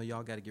finish here. I know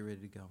y'all got to get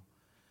ready to go.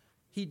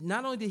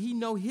 Not only did he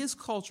know his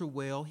culture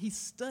well, he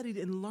studied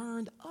and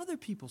learned other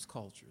people's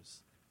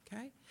cultures,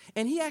 okay?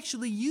 And he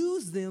actually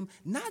used them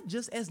not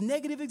just as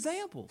negative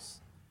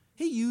examples.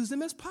 He used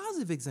them as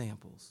positive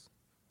examples,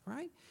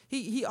 right?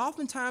 He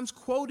oftentimes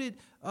quoted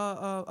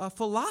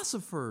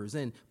philosophers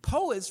and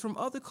poets from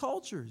other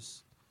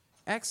cultures.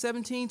 Acts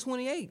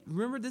 17:28.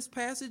 Remember this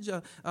passage,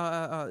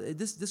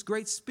 this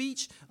great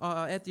speech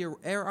at the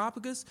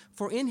Areopagus?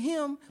 For in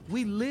him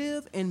we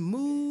live and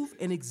move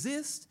and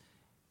exist,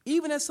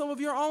 even as some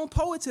of your own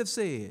poets have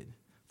said.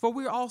 For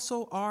we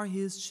also are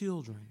his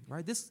children.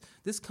 Right?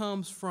 This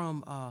comes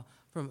from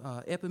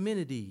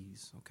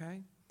Epimenides.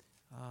 Okay,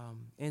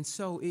 and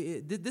so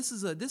this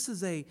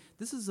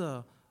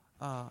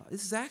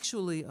is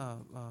actually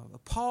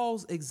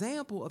Paul's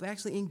example of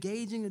actually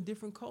engaging a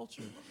different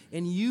culture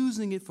and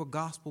using it for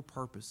gospel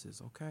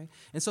purposes, okay?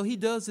 And so he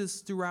does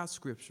this throughout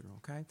Scripture,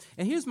 okay?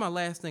 And here's my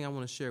last thing I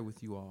want to share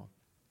with you all.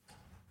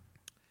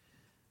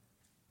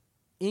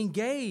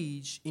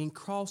 Engage in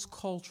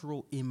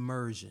cross-cultural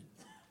immersion.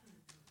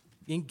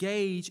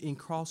 Engage in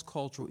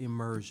cross-cultural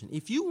immersion.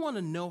 If you want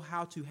to know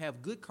how to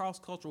have good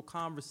cross-cultural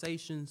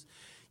conversations,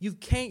 you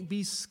can't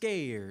be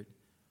scared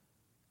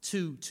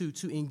to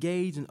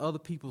engage in other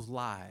people's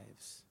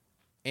lives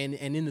and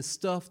in the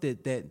stuff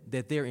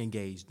that they're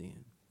engaged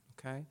in.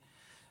 Okay?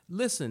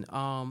 Listen,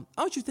 I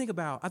want you to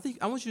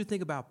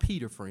think about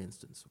Peter, for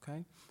instance,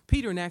 okay?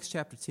 Peter in Acts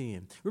chapter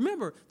 10.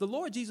 Remember, the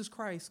Lord Jesus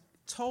Christ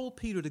told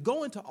Peter to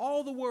go into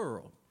all the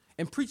world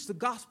and preach the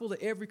gospel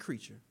to every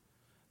creature.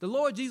 The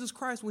Lord Jesus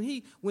Christ, when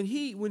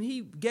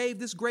he gave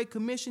this great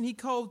commission, he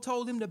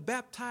told him to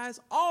baptize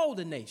all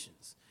the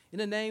nations in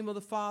the name of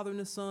the Father and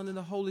the Son and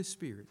the Holy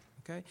Spirit.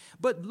 Okay,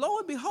 but lo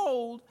and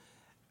behold,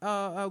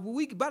 by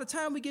the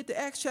time we get to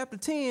Acts chapter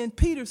 10,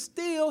 Peter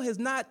still has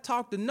not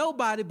talked to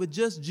nobody but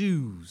just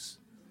Jews.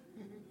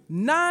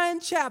 9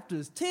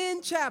 chapters,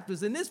 10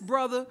 chapters, and this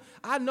brother,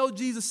 I know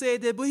Jesus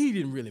said that, but he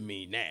didn't really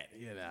mean that.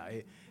 You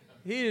know,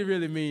 he didn't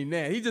really mean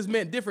that. He just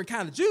meant different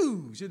kind of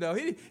Jews. You know,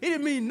 he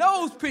didn't mean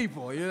those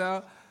people. You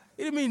know,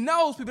 he didn't mean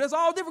those people. That's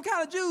all different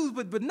kind of Jews,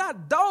 but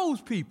not those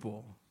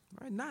people.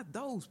 Right? Not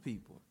those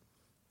people.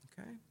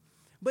 Okay.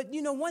 But,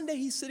 you know, one day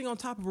he's sitting on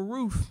top of a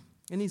roof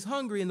and he's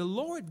hungry, and the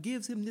Lord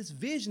gives him this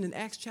vision in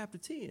Acts chapter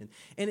 10.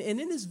 And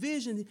in this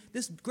vision,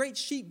 this great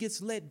sheep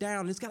gets let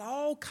down. It's got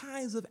all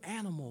kinds of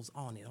animals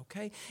on it,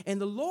 okay? And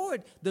the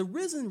Lord, the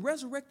risen,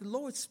 resurrected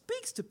Lord,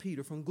 speaks to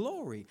Peter from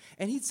glory.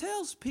 And he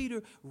tells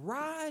Peter,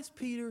 rise,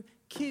 Peter,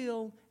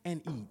 kill and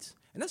eat.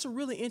 And that's a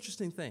really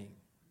interesting thing.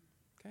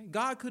 Okay?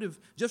 God could have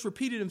just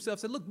repeated himself,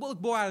 said, look,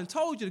 boy, I done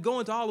told you to go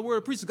into all the world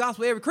and preach the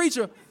gospel to every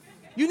creature.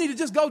 You need to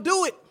just go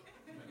do it.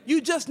 You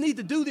just need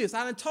to do this.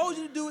 I done told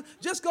you to do it.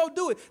 Just go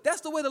do it.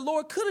 That's the way the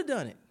Lord could have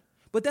done it.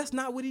 But that's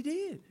not what he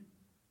did.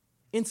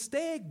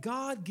 Instead,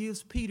 God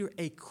gives Peter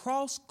a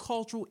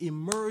cross-cultural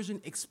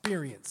immersion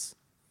experience.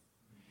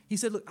 He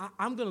said, look,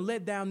 I'm going to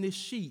let down this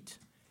sheet,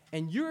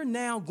 and you're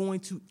now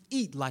going to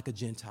eat like a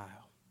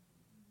Gentile.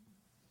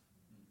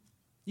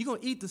 You're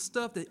going to eat the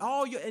stuff that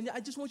and I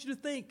just want you to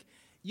think,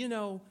 you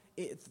know,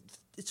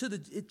 to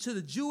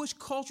the Jewish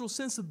cultural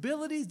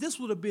sensibilities, this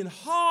would have been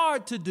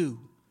hard to do.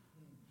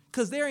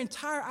 Because their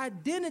entire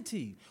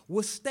identity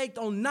was staked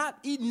on not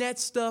eating that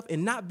stuff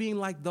and not being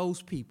like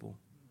those people.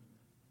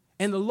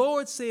 And the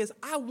Lord says,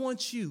 I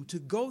want you to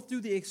go through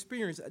the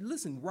experience.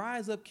 Listen,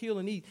 rise up, kill,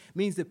 and eat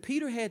means that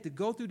Peter had to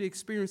go through the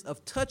experience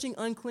of touching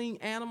unclean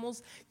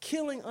animals,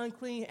 killing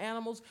unclean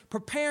animals,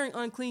 preparing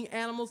unclean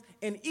animals,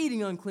 and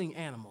eating unclean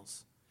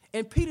animals.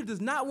 And Peter does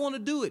not want to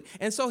do it.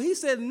 And so he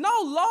said, no,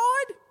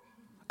 Lord,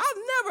 I've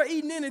never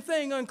eaten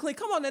anything unclean.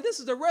 Come on now, this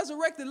is the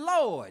resurrected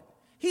Lord.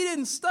 He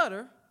didn't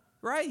stutter,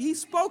 right? He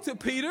spoke to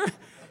Peter.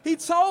 He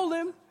told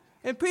him,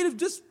 and Peter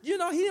just, he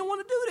didn't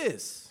want to do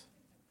this.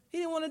 He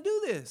didn't want to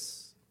do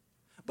this.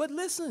 But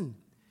listen,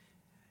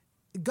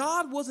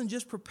 God wasn't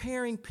just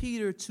preparing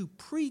Peter to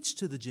preach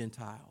to the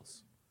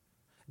Gentiles.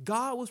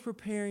 God was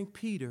preparing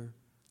Peter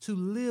to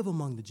live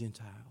among the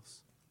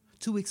Gentiles,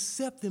 to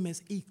accept them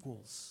as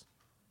equals.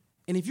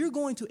 And if you're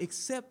going to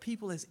accept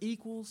people as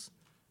equals,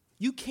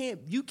 you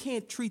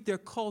can't treat their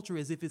culture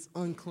as if it's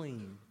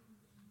unclean.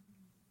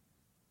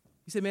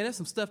 You say, man, that's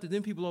some stuff that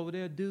them people over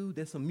there do.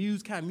 There's some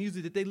kind of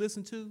music that they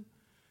listen to,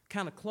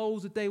 kind of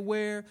clothes that they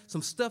wear,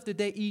 some stuff that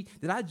they eat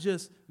that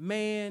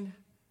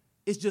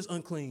it's just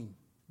unclean.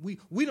 We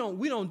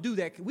don't do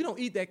that. We don't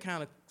eat that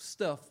kind of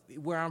stuff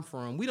where I'm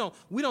from. We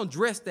don't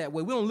dress that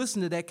way. We don't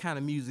listen to that kind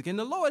of music. And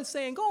the Lord is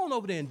saying, go on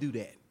over there and do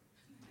that.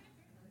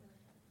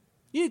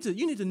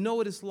 You need to know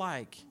what it's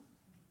like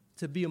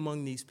to be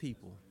among these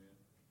people.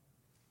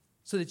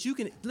 So that you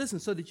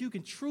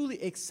can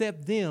truly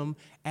accept them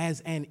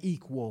as an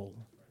equal.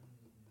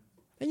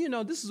 And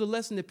this is a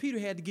lesson that Peter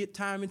had to get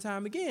time and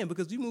time again,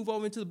 because you move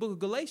over into the book of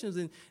Galatians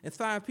and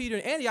find Peter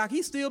in Antioch,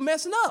 he's still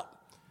messing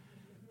up.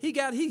 He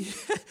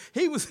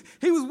was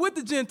with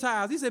the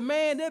Gentiles. He said,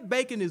 man, that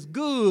bacon is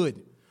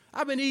good.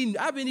 I've been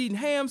eating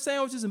ham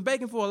sandwiches and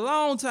bacon for a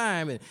long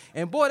time,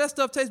 and boy, that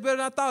stuff tastes better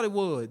than I thought it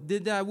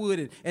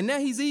would. And now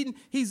he's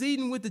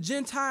eating with the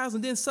Gentiles,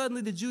 and then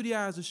suddenly the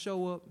Judaizers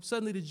show up.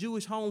 Suddenly the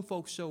Jewish home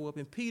folks show up,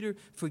 and Peter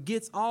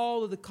forgets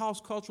all of the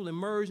cross-cultural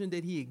immersion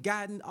that he had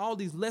gotten, all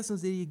these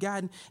lessons that he had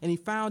gotten, and he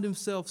found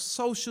himself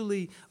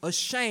socially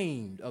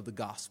ashamed of the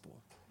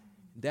gospel.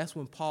 That's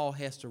when Paul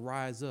has to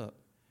rise up,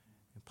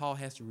 and Paul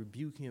has to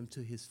rebuke him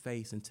to his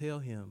face and tell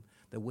him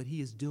that what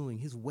he is doing,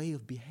 his way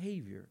of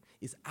behavior,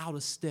 is out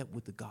of step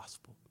with the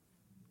gospel.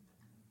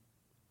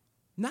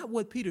 Not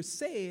what Peter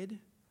said,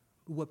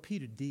 but what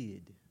Peter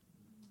did.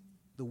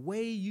 The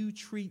way you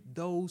treat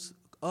those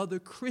other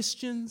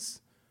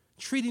Christians,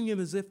 treating them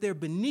as if they're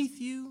beneath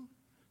you,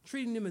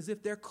 treating them as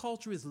if their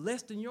culture is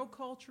less than your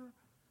culture,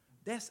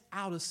 that's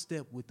out of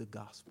step with the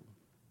gospel.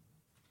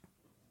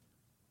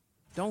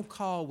 Don't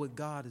call what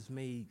God has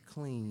made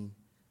clean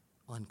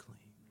unclean.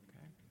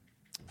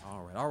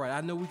 All right.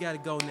 I know we got to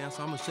go now,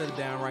 so I'm going to shut it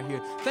down right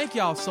here. Thank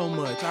y'all so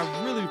much.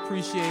 I really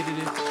appreciated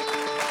it.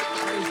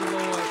 Praise the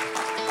Lord.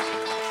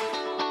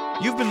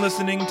 You've been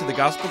listening to the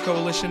Gospel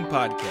Coalition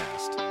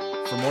podcast.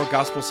 For more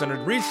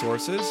gospel-centered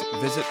resources,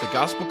 visit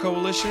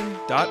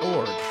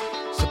thegospelcoalition.org.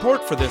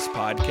 Support for this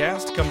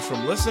podcast comes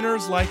from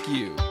listeners like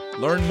you.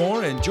 Learn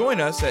more and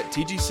join us at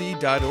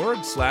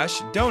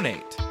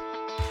tgc.org/donate.